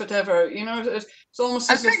 skills, whatever. You know, it's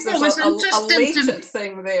almost as if there's a latent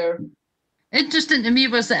thing there. interesting to me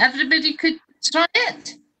was that everybody could try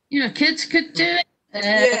it. You know, kids could do it.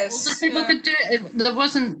 Yes, Older people yeah. could do it. There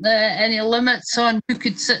wasn't any limits on who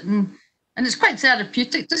could sit and it's quite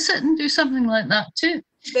therapeutic to sit and do something like that too.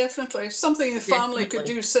 Definitely. Something the family could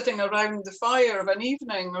do sitting around the fire of an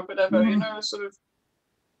evening or whatever, you know, sort of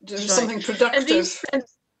do something productive. And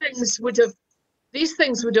these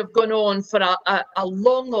things would have gone on for a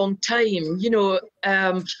long time. You know,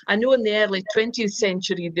 I know in the early 20th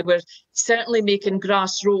century, they were certainly making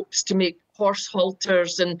grass ropes to make horse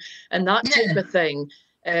halters and that type of thing.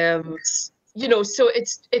 You know, so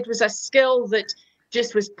it was a skill that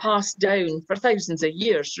just was passed down for thousands of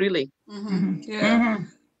years, really. Yeah.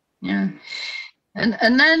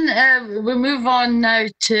 And then we move on now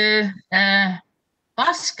to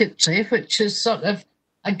basketry, which is sort of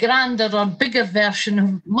a grander or bigger version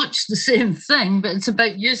of much the same thing, but it's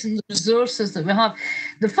about using the resources that we have.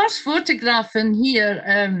 The first photograph in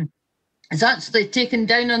here is actually taken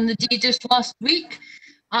down on the D just last week.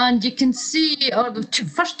 And you can see, or the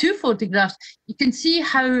first two photographs, you can see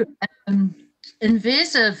how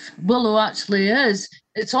invasive willow actually is.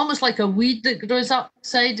 It's almost like a weed that grows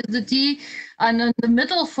upside of the Dee. And in the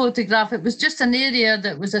middle photograph, it was just an area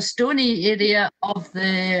that was a stony area of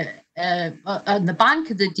on the bank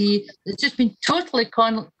of the Dee. It's just been totally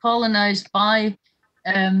colonized by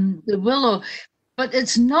the willow. But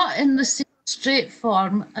it's not in the same straight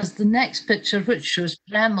form as the next picture, which shows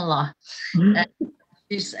Tremula. When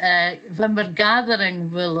we're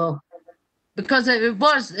gathering willow, because it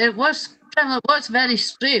was very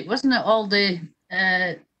straight, wasn't it? All the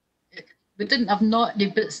we didn't have knotty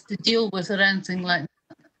bits to deal with or anything like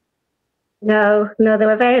that. No, they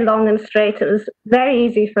were very long and straight. It was very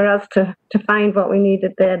easy for us to find what we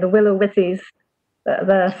needed there. The willow withies,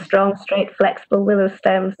 the strong, straight, flexible willow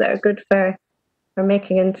stems that are good for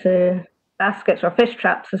making into baskets or fish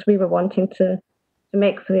traps, as we were wanting to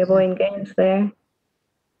make for the Aboyne Games there.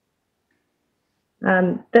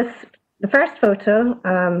 The first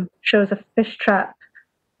photo shows a fish trap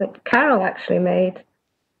that Carol actually made.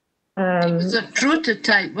 It was a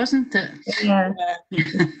prototype, wasn't it? Yeah.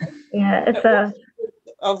 Yeah, it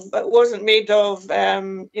wasn't made of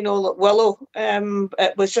like willow.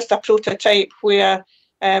 It was just a prototype where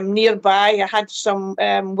nearby I had some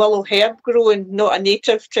willow herb growing, not a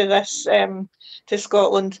native to this to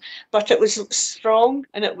Scotland, but it was strong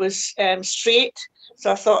and it was straight.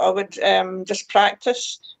 So I thought I would just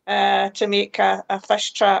practice to make a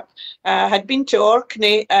fish trap. I had been to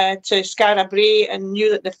Orkney, to Skara Brae, and knew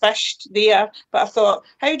that they fished there. But I thought,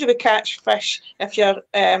 how do we catch fish if you're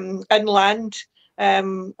inland?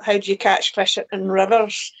 How do you catch fish in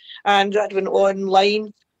rivers? And I went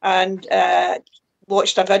online and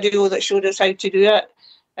watched a video that showed us how to do it.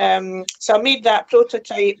 So I made that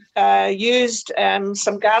prototype, used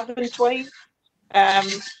some garden twine,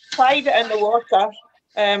 tied it in the water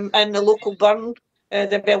in the local burn,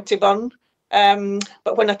 the Belty burn.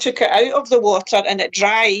 But when I took it out of the water and it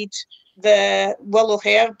dried, the willow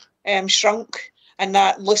herb shrunk, and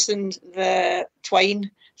that loosened the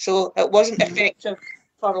twine. So it wasn't effective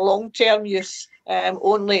for long-term use,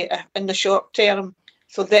 only in the short term.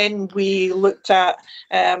 So then we looked at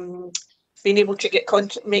being able to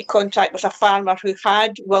make contact with a farmer who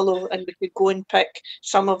had willow, and we could go and pick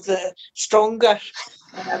some of the stronger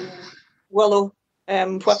willow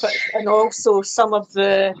whippets, and also some of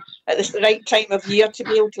the, at the right time of year, to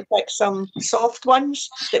be able to pick some soft ones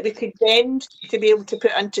that we could bend to be able to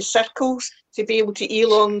put into circles, to be able to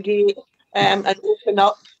elongate and open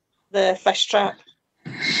up the fish trap.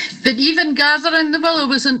 But even gathering the willow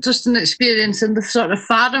was an interesting experience in the sort of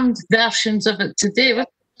farmed versions of it today,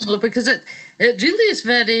 because it really is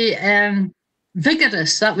very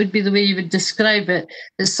vigorous. That would be the way you would describe it.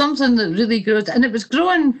 It's something that really grows, and it was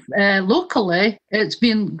grown locally. It's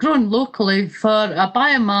been grown locally for a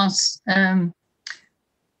biomass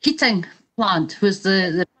heating plant was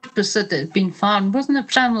the purpose that it had been farmed, wasn't it,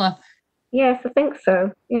 Pramela? Yes, I think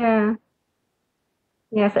so. Yeah.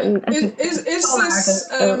 Yes. Is this?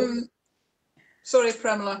 Sorry,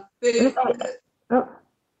 Pramela.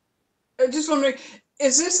 I'm just wondering,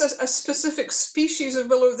 is this a specific species of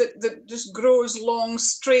willow that just grows long,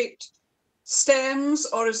 straight stems,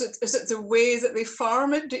 or is it the way that they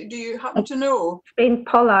farm it? Do you happen to know? It's been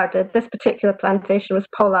pollarded. This particular plantation was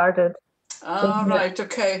pollarded. Ah, right.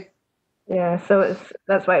 Okay. Yeah, so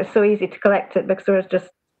that's why it's so easy to collect it, because there was just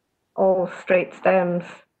all straight stems.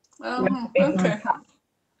 Oh, okay.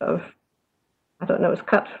 I don't know, it was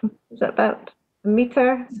cut, was it about a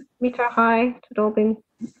meter high? It had all been.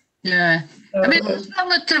 Yeah, I mean, it's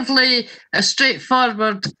relatively a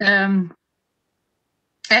straightforward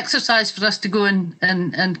exercise for us to go and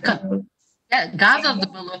cut gather the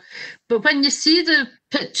willow. But when you see the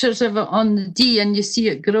pictures of it on the D and you see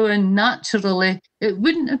it growing naturally, it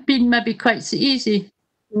wouldn't have been maybe quite so easy.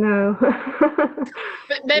 No.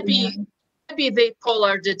 But maybe they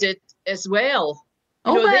pollarded it as well.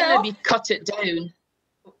 You know, they maybe cut it down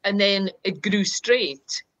and then it grew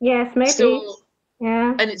straight. Yes, maybe. So,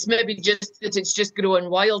 yeah. and it's maybe just that it's just growing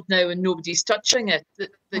wild now and nobody's touching it,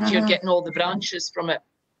 that you're getting all the branches from it.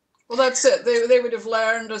 Well, that's it. They would have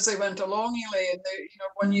learned as they went along, Elaine. They,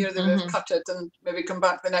 one year they would have cut it and maybe come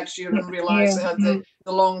back the next year and realise they had the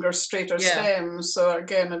longer, straighter stems. So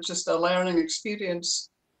again, it's just a learning experience.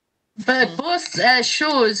 But both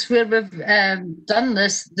shows where we've done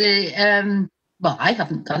this, well, I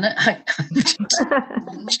haven't done it.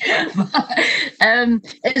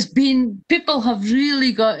 It's been, people have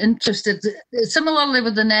really got interested. Similarly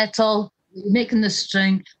with the nettle, making the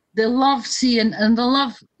string, they love seeing and they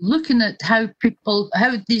love looking at how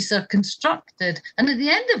these are constructed. And at the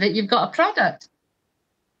end of it, you've got a product.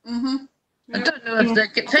 Mm-hmm. I don't know if the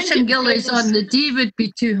fishing gillies on the D would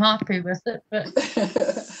be too happy with it, but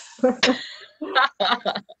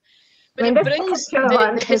it brings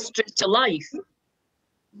the history to life.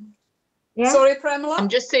 Yeah. Sorry, Pramila? I'm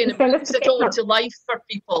just saying it brings it all to life for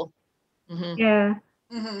people. Mm-hmm. Yeah.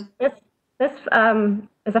 Mm-hmm. This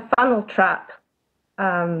is a funnel trap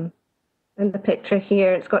in the picture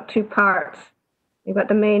here. It's got two parts. You've got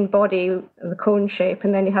the main body of the cone shape,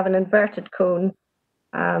 and then you have an inverted cone,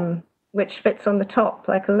 which fits on the top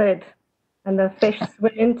like a lid. And the fish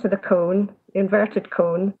swim into the cone, the inverted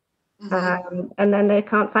cone, and then they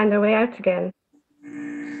can't find their way out again.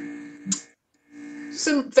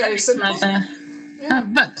 Very simple.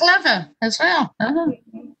 But clever as well.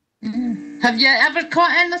 Have you ever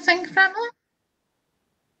caught anything from it?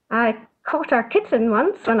 I caught our kitten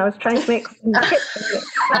once when I was trying to make some kitchen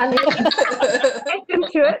and get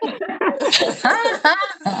into it.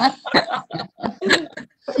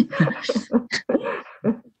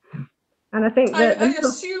 And I think that I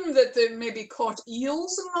assume that they maybe caught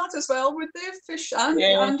eels and that as well, would they? Fish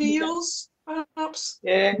and eels, perhaps.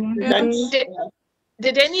 Yeah.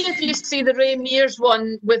 Did any of you see the Rainiers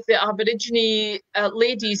one with the Aborigine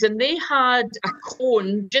ladies? And they had a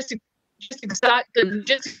cone just exactly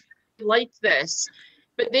like this,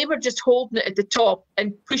 but they were just holding it at the top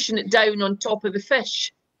and pushing it down on top of the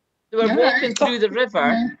fish. They were walking through the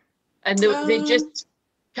river, and they just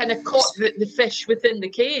kind of caught the fish within the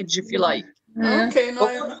cage, if you like. Okay.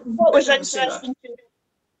 What was interesting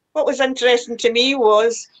to me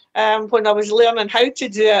was when I was learning how to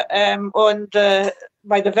do it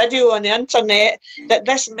by the video on the internet, that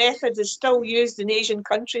this method is still used in Asian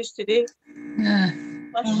countries today. Yeah.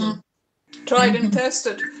 Tried and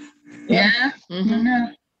tested. Yeah.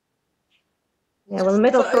 Yeah, well, the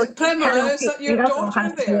middle Pramila, is that your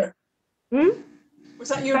daughter there? Was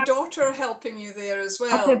that your daughter helping you there as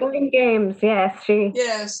well? After doing games, yes, she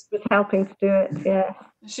was helping to do it, yes.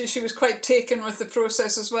 She was quite taken with the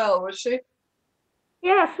process as well, was she?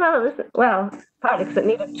 Yes, partly because it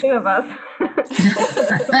needed two of us.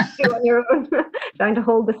 You on your own, trying to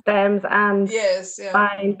hold the stems and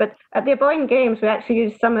find. But at the Aboyne Games, we actually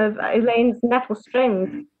used some of Elaine's nettle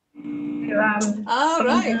strings.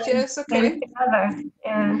 Right, yes, okay. Together.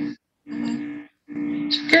 Yeah.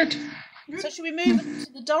 Good. So should we move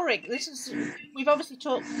to the Doric? We've obviously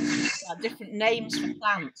talked about different names for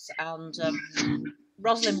plants, and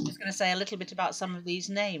Rosalind was going to say a little bit about some of these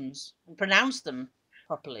names and pronounce them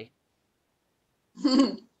properly.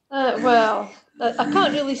 Well, I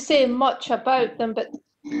can't really say much about them, but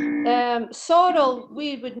sorrel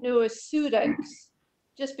we would know as Surix,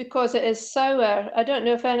 just because it is sour. I don't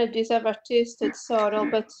know if anybody's ever tasted sorrel,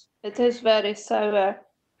 but it is very sour.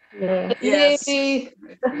 Yeah. Maybe,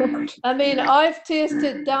 I mean, I've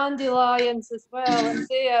tasted dandelions as well, and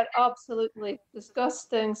they are absolutely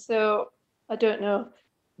disgusting. So I don't know.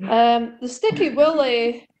 The sticky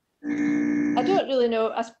willy, I don't really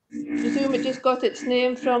know. I presume it just got its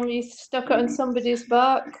name from you stuck it on somebody's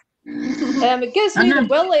back. It gives me the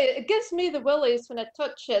willy. It gives me the willies when I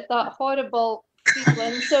touch it. That horrible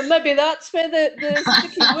feeling. So maybe that's where the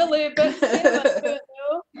sticky willy bit came. I don't know.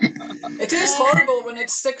 It is horrible when it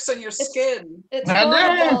sticks on your skin. It's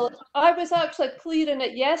horrible. I was actually clearing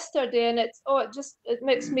it yesterday, and it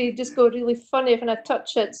makes me just go really funny when I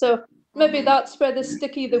touch it. So maybe that's where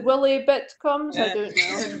the willy bit comes. I don't know.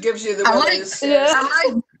 It gives you the willies.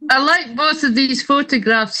 I like both of these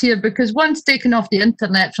photographs here because one's taken off the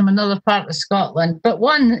internet from another part of Scotland, but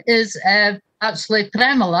one is actually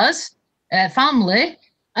Pramila's family,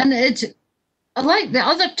 and I like the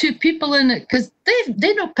other two people in it because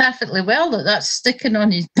they know perfectly well that that's sticking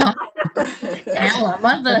on his back. Tell him,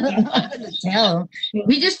 I'm not going to tell him.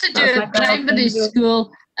 We used to do it at primary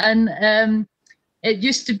school, and it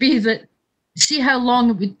used to be that, see how long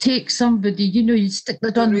it would take somebody, you'd stick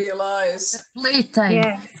that on realise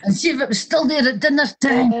playtime and see if it was still there at dinner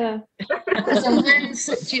time. Yeah. It's a win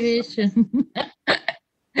situation.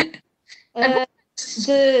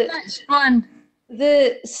 That's fun.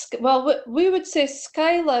 Well, we would say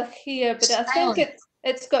Skylach here, but I think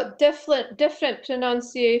it's got different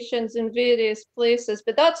pronunciations in various places.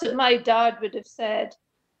 But that's what my dad would have said.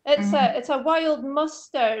 It's a wild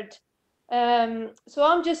mustard. So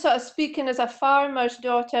I'm just sort of speaking as a farmer's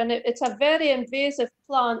daughter, and it's a very invasive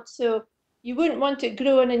plant. So you wouldn't want it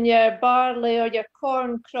growing in your barley or your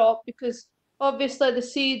corn crop, because obviously the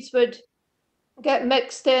seeds would get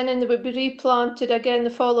mixed in and they would be replanted again the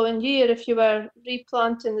following year if you were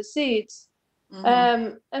replanting the seeds.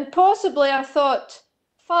 And possibly I thought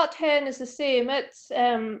fat hen is the same. It's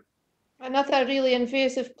another really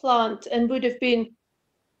invasive plant, and would have been,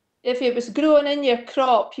 if it was growing in your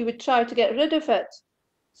crop, you would try to get rid of it.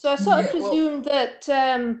 So I sort of presumed that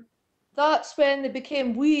that's when they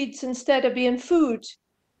became weeds instead of being food,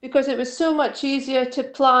 because it was so much easier to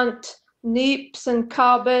plant neeps and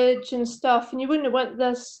cabbage and stuff, and you wouldn't want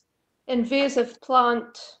this invasive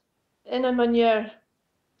plant in them on your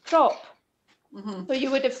crop. So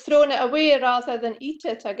you would have thrown it away rather than eat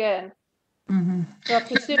it again. So I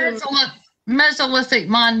presume Mesolithic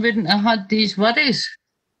man wouldn't have had these worries.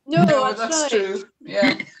 No, that's right. true.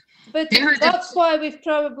 Yeah. But that's why we've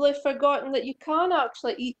probably forgotten that you can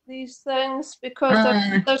actually eat these things, because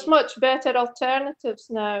there's much better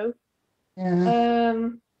alternatives now.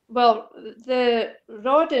 Well, the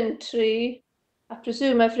rodden tree, I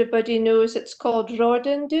presume everybody knows it's called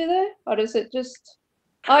rodden, do they? Or is it just,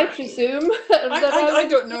 I presume. I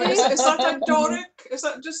don't know. Is that a Doric? Is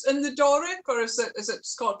that just in the Doric, or is it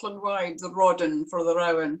Scotland-wide, the rodden for the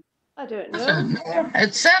rowan? I don't know.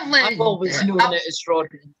 It's certainly... I've always known it as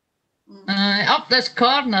rodden. Up this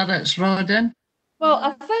corner, it's rodden. Well,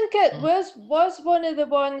 I think it was one of the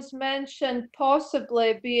ones mentioned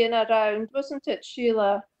possibly being around, wasn't it,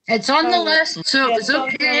 Sheila? It's on the list, so Yeah, it's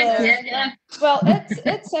okay. Yeah. Well,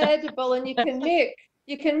 it's edible, and you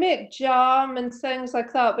can make jam and things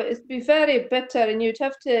like that, but it'd be very bitter, and you'd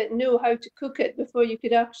have to know how to cook it before you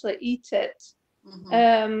could actually eat it.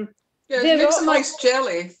 Yeah, it makes a nice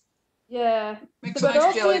jelly. Yeah, makes a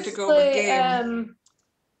nice jelly to go with game.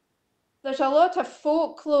 There's a lot of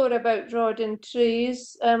folklore about rodden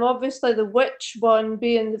trees. Obviously, the witch one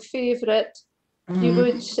being the favourite. You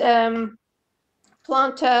would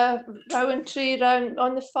plant a rowan tree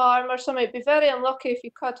on the farm or something. It'd be very unlucky if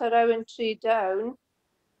you cut a rowan tree down.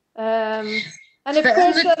 And of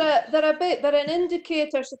course, they're an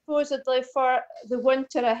indicator supposedly for the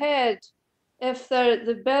winter ahead. If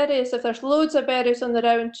there's loads of berries on the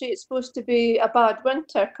rowan tree, it's supposed to be a bad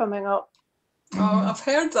winter coming up. Oh, I've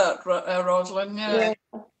heard that, Rosalind. Yeah.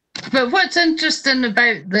 But what's interesting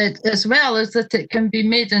about that as well is that it can be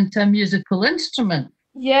made into a musical instrument.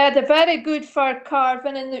 Yeah, they're very good for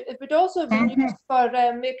carving, and it would also be used for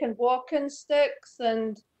making walking sticks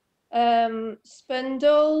and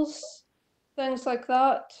spindles, things like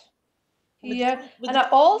that. Yeah, and I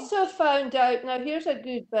also found out, now here's a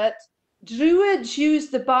good bit, Druids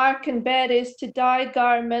used the bark and berries to dye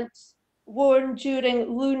garments worn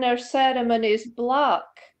during lunar ceremonies black.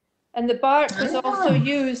 And the bark was also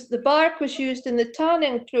used, the bark was used in the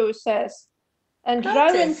tanning process. And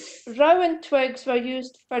rowan twigs were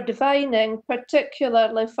used for divining,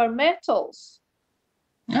 particularly for metals.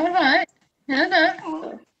 All right.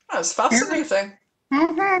 Yeah, that's fascinating.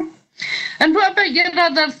 And what about your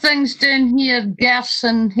other things down here, Gerse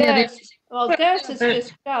and hairy? Well, Gerse is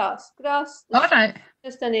just grass. Grass is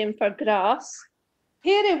just a name for grass.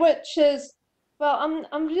 Hairy witches, well,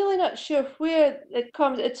 I'm really not sure where it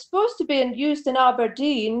comes. It's supposed to be used in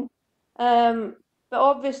Aberdeen, but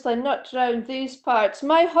obviously not around these parts.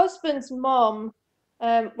 My husband's mum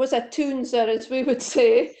was a toonser, as we would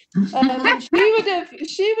say.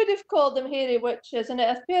 She would have called them hairy witches, and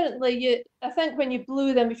apparently, I think when you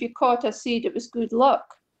blew them, if you caught a seed, it was good luck.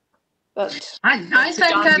 But I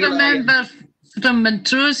think I remember from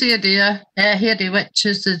Montrose area, hairy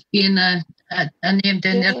witches as being a name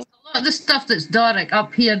down there. A lot of the stuff that's Doric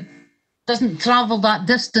up here doesn't travel that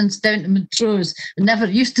distance down to Montrose. It never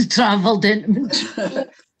used to travel down to Montrose.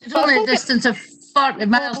 It's only a distance of 40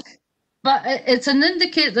 miles. But it's an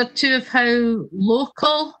indicator too of how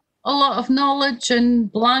local a lot of knowledge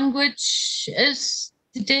and language is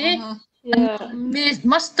today. Yeah. And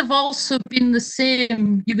must have also been the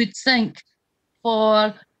same, you would think,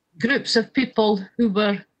 for groups of people who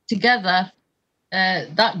were together,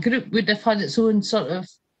 that group would have had its own sort of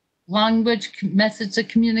language, methods of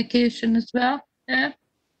communication as well. Yeah.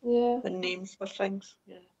 Yeah. The names for things.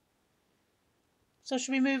 Yeah. So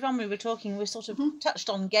should we move on? We sort of touched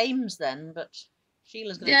on games then, but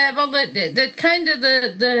Sheila's going Yeah, well, the kind of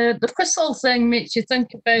the whistle thing makes you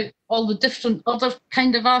think about all the different other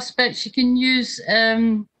kind of aspects you can use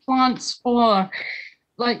plants for.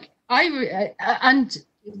 Like and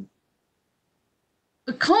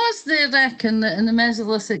because they reckon that in the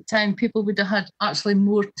Mesolithic time people would have had actually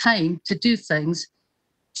more time to do things,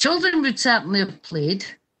 children would certainly have played.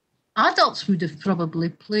 Adults would have probably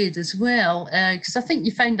played as well, because I think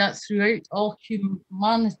you find that throughout all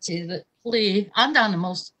humanity that play, and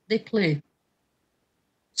animals, they play.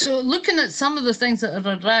 So looking at some of the things that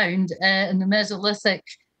are around in the Mesolithic,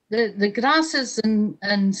 the grasses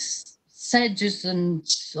and sedges and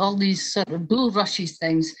all these sort of bulrushy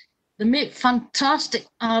things, they make fantastic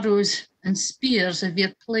arrows and spears if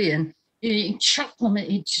you're playing. You can chuck them at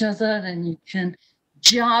each other and you can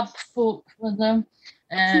jab folk with them.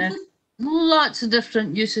 Lots of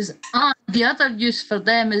different uses. And the other use for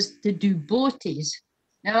them is to do boaties.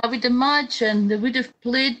 Now, I would imagine they would have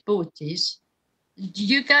played boaties. Do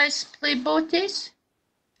you guys play boaties?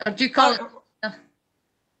 Or do you call it?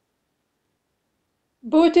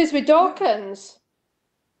 Boaties with Dawkins.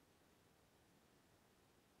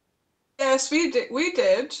 Yes, we did.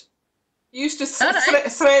 You used to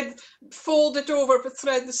fold it over, but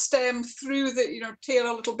thread the stem through the, tear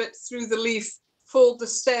a little bit through the leaf, fold the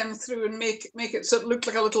stem through and make it so it looked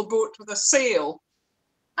like a little boat with a sail.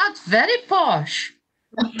 That's very posh.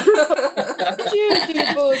 Did you do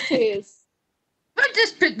boaties? We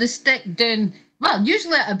just put the stick down, well,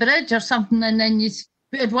 usually at a bridge or something, and then you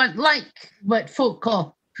put it like what folk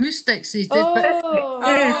call poo sticks these days.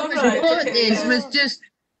 Boaties was just,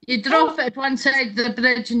 you drop it at one side of the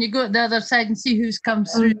bridge and you go to the other side and see who's come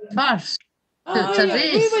through first. So it's a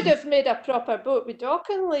race. We would have made a proper boat with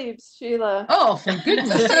docking leaves, Sheila. Oh, for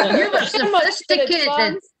goodness sake, you were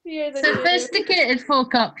sophisticated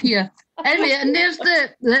folk up here. Anyway, and there's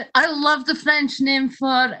I love the French name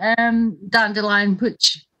for dandelion,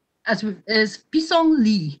 which is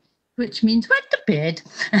pissenlit, which means wet to bed.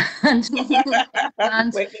 and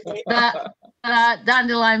that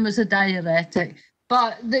dandelion was a diuretic.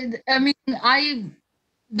 But they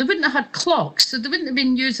wouldn't have had clocks, so they wouldn't have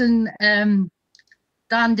been using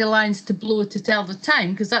dandelions to blow to tell the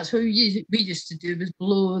time, because that's what we used to do, was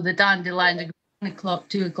blow the dandelion at 1 o'clock,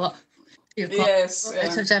 2 o'clock, 3 o'clock. Yes. Yeah.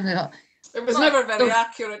 7 o'clock. It was never very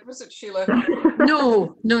accurate, was it, Sheila?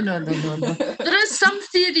 No. There is some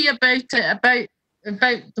theory about it,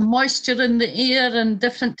 about the moisture in the air and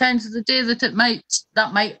different times of the day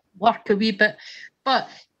that might work a wee bit. But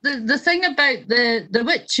the thing about the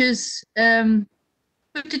witches,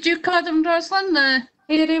 what did you call them, Rosalind? The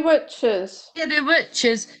hairy witches. Hairy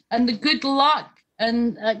witches and the good luck,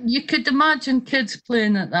 and you could imagine kids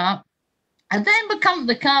playing at that. And then we come to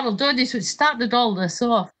the Carol Doddies, which started all this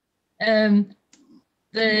off. Come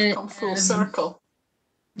full circle.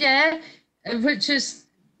 Yeah, which is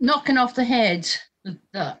knocking off the heads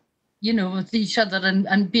with each other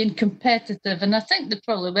and being competitive. And I think they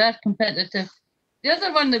probably were competitive. The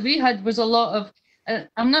other one that we had was a lot of,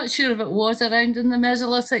 I'm not sure if it was around in the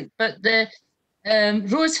Mesolithic, but the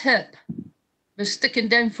rose hip was sticking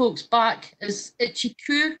down folks' back as itchy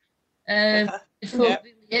coo. Really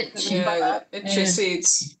itchy. Yeah, itchy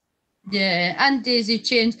seeds. Yeah, and daisy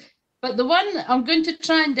chains. But the one, I'm going to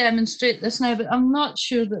try and demonstrate this now, but I'm not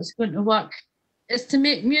sure that it's going to work, is to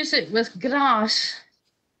make music with grass.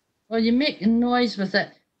 Well, you make a noise with it.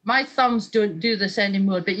 My thumbs don't do this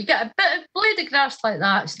anymore, but you get a bit of blade of grass like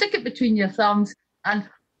that, stick it between your thumbs, and,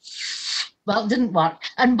 well, it didn't work,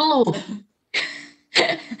 and blow.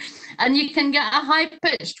 And you can get a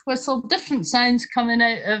high-pitched whistle, different sounds coming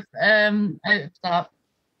out of that.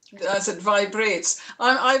 As it vibrates.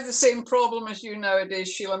 I have the same problem as you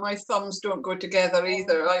nowadays, Sheila. My thumbs don't go together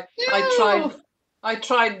either. I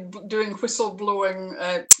tried doing whistle blowing,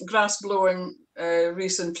 grass blowing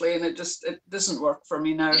recently, and it doesn't work for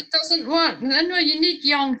me now. It doesn't work. I know you need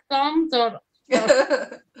young thumbs or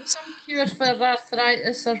some cure for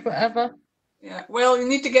arthritis or whatever. Yeah, well, you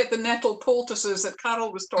need to get the nettle poultices that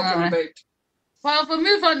Carol was talking about. Well, if we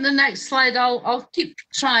move on to the next slide, I'll keep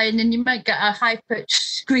trying, and you might get a high-pitched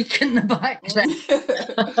squeak in the background.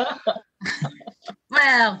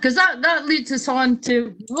 Well, because that leads us on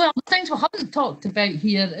to, well, the things we haven't talked about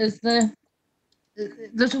here is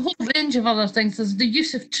there's a whole range of other things. There's the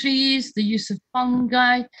use of trees, the use of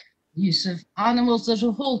fungi, the use of animals. There's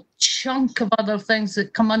a whole chunk of other things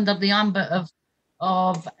that come under the ambit of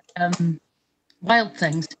of wild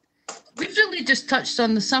things. We've really just touched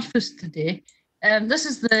on the surface today. This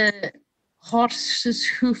is the horse's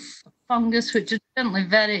hoof fungus, which is certainly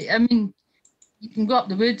very, I mean, you can go up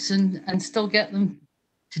the woods and still get them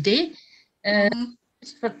today.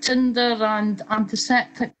 For tinder and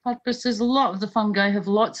antiseptic purposes. A lot of the fungi have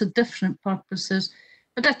lots of different purposes,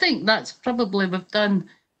 but I think that's probably, we've done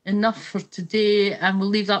enough for today, and we'll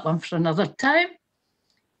leave that one for another time.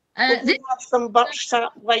 We have some birch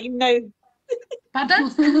sap wine now.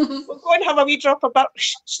 Pardon? We're going to have a wee drop of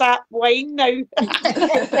birch sap wine now.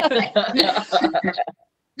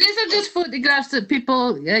 These are just photographs that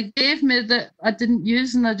people gave me that I didn't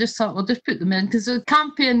use, and I just thought, well, just put them in, because the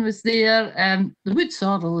campion was there. The wood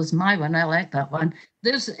sorrel is my one. I like that one.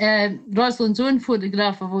 There's Rosalind's own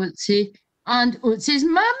photograph of Otzi, and Otzi's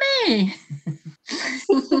mummy.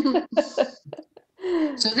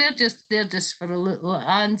 So they're just for a little.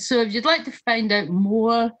 And so if you'd like to find out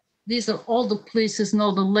more, these are all the places and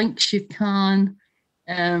all the links you can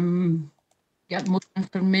get more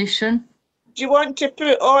information. Do you want to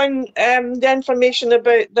put on the information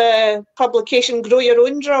about the publication Grow Your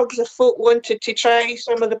Own Drugs if folk wanted to try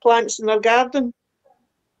some of the plants in their garden?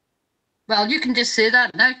 Well, you can just say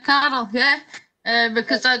that now, Carol, yeah?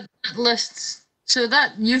 Because that lists, so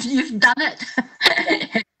that you've done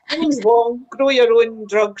it. Wrong. Grow Your Own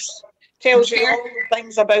Drugs tells you all the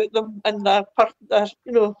things about them and their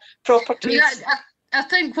properties. Yeah, I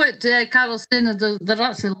think what Carol's saying is there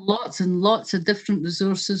are actually lots and lots of different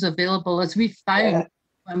resources available, as we found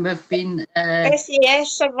when we've been...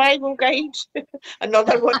 SAS Survival Guide,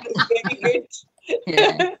 another one that's very good.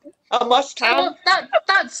 Yeah. A must have. Well,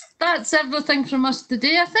 that's everything from us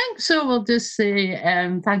today, I think. So we'll just say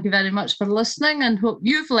thank you very much for listening, and hope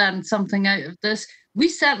you've learned something out of this. We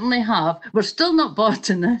certainly have. We're still not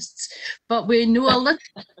botanists, but we know a little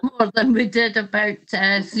more than we did about...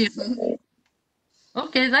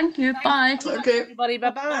 Okay, thank you. Bye. Okay, everybody.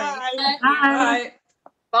 Bye-bye. Bye. Bye.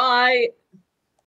 Bye.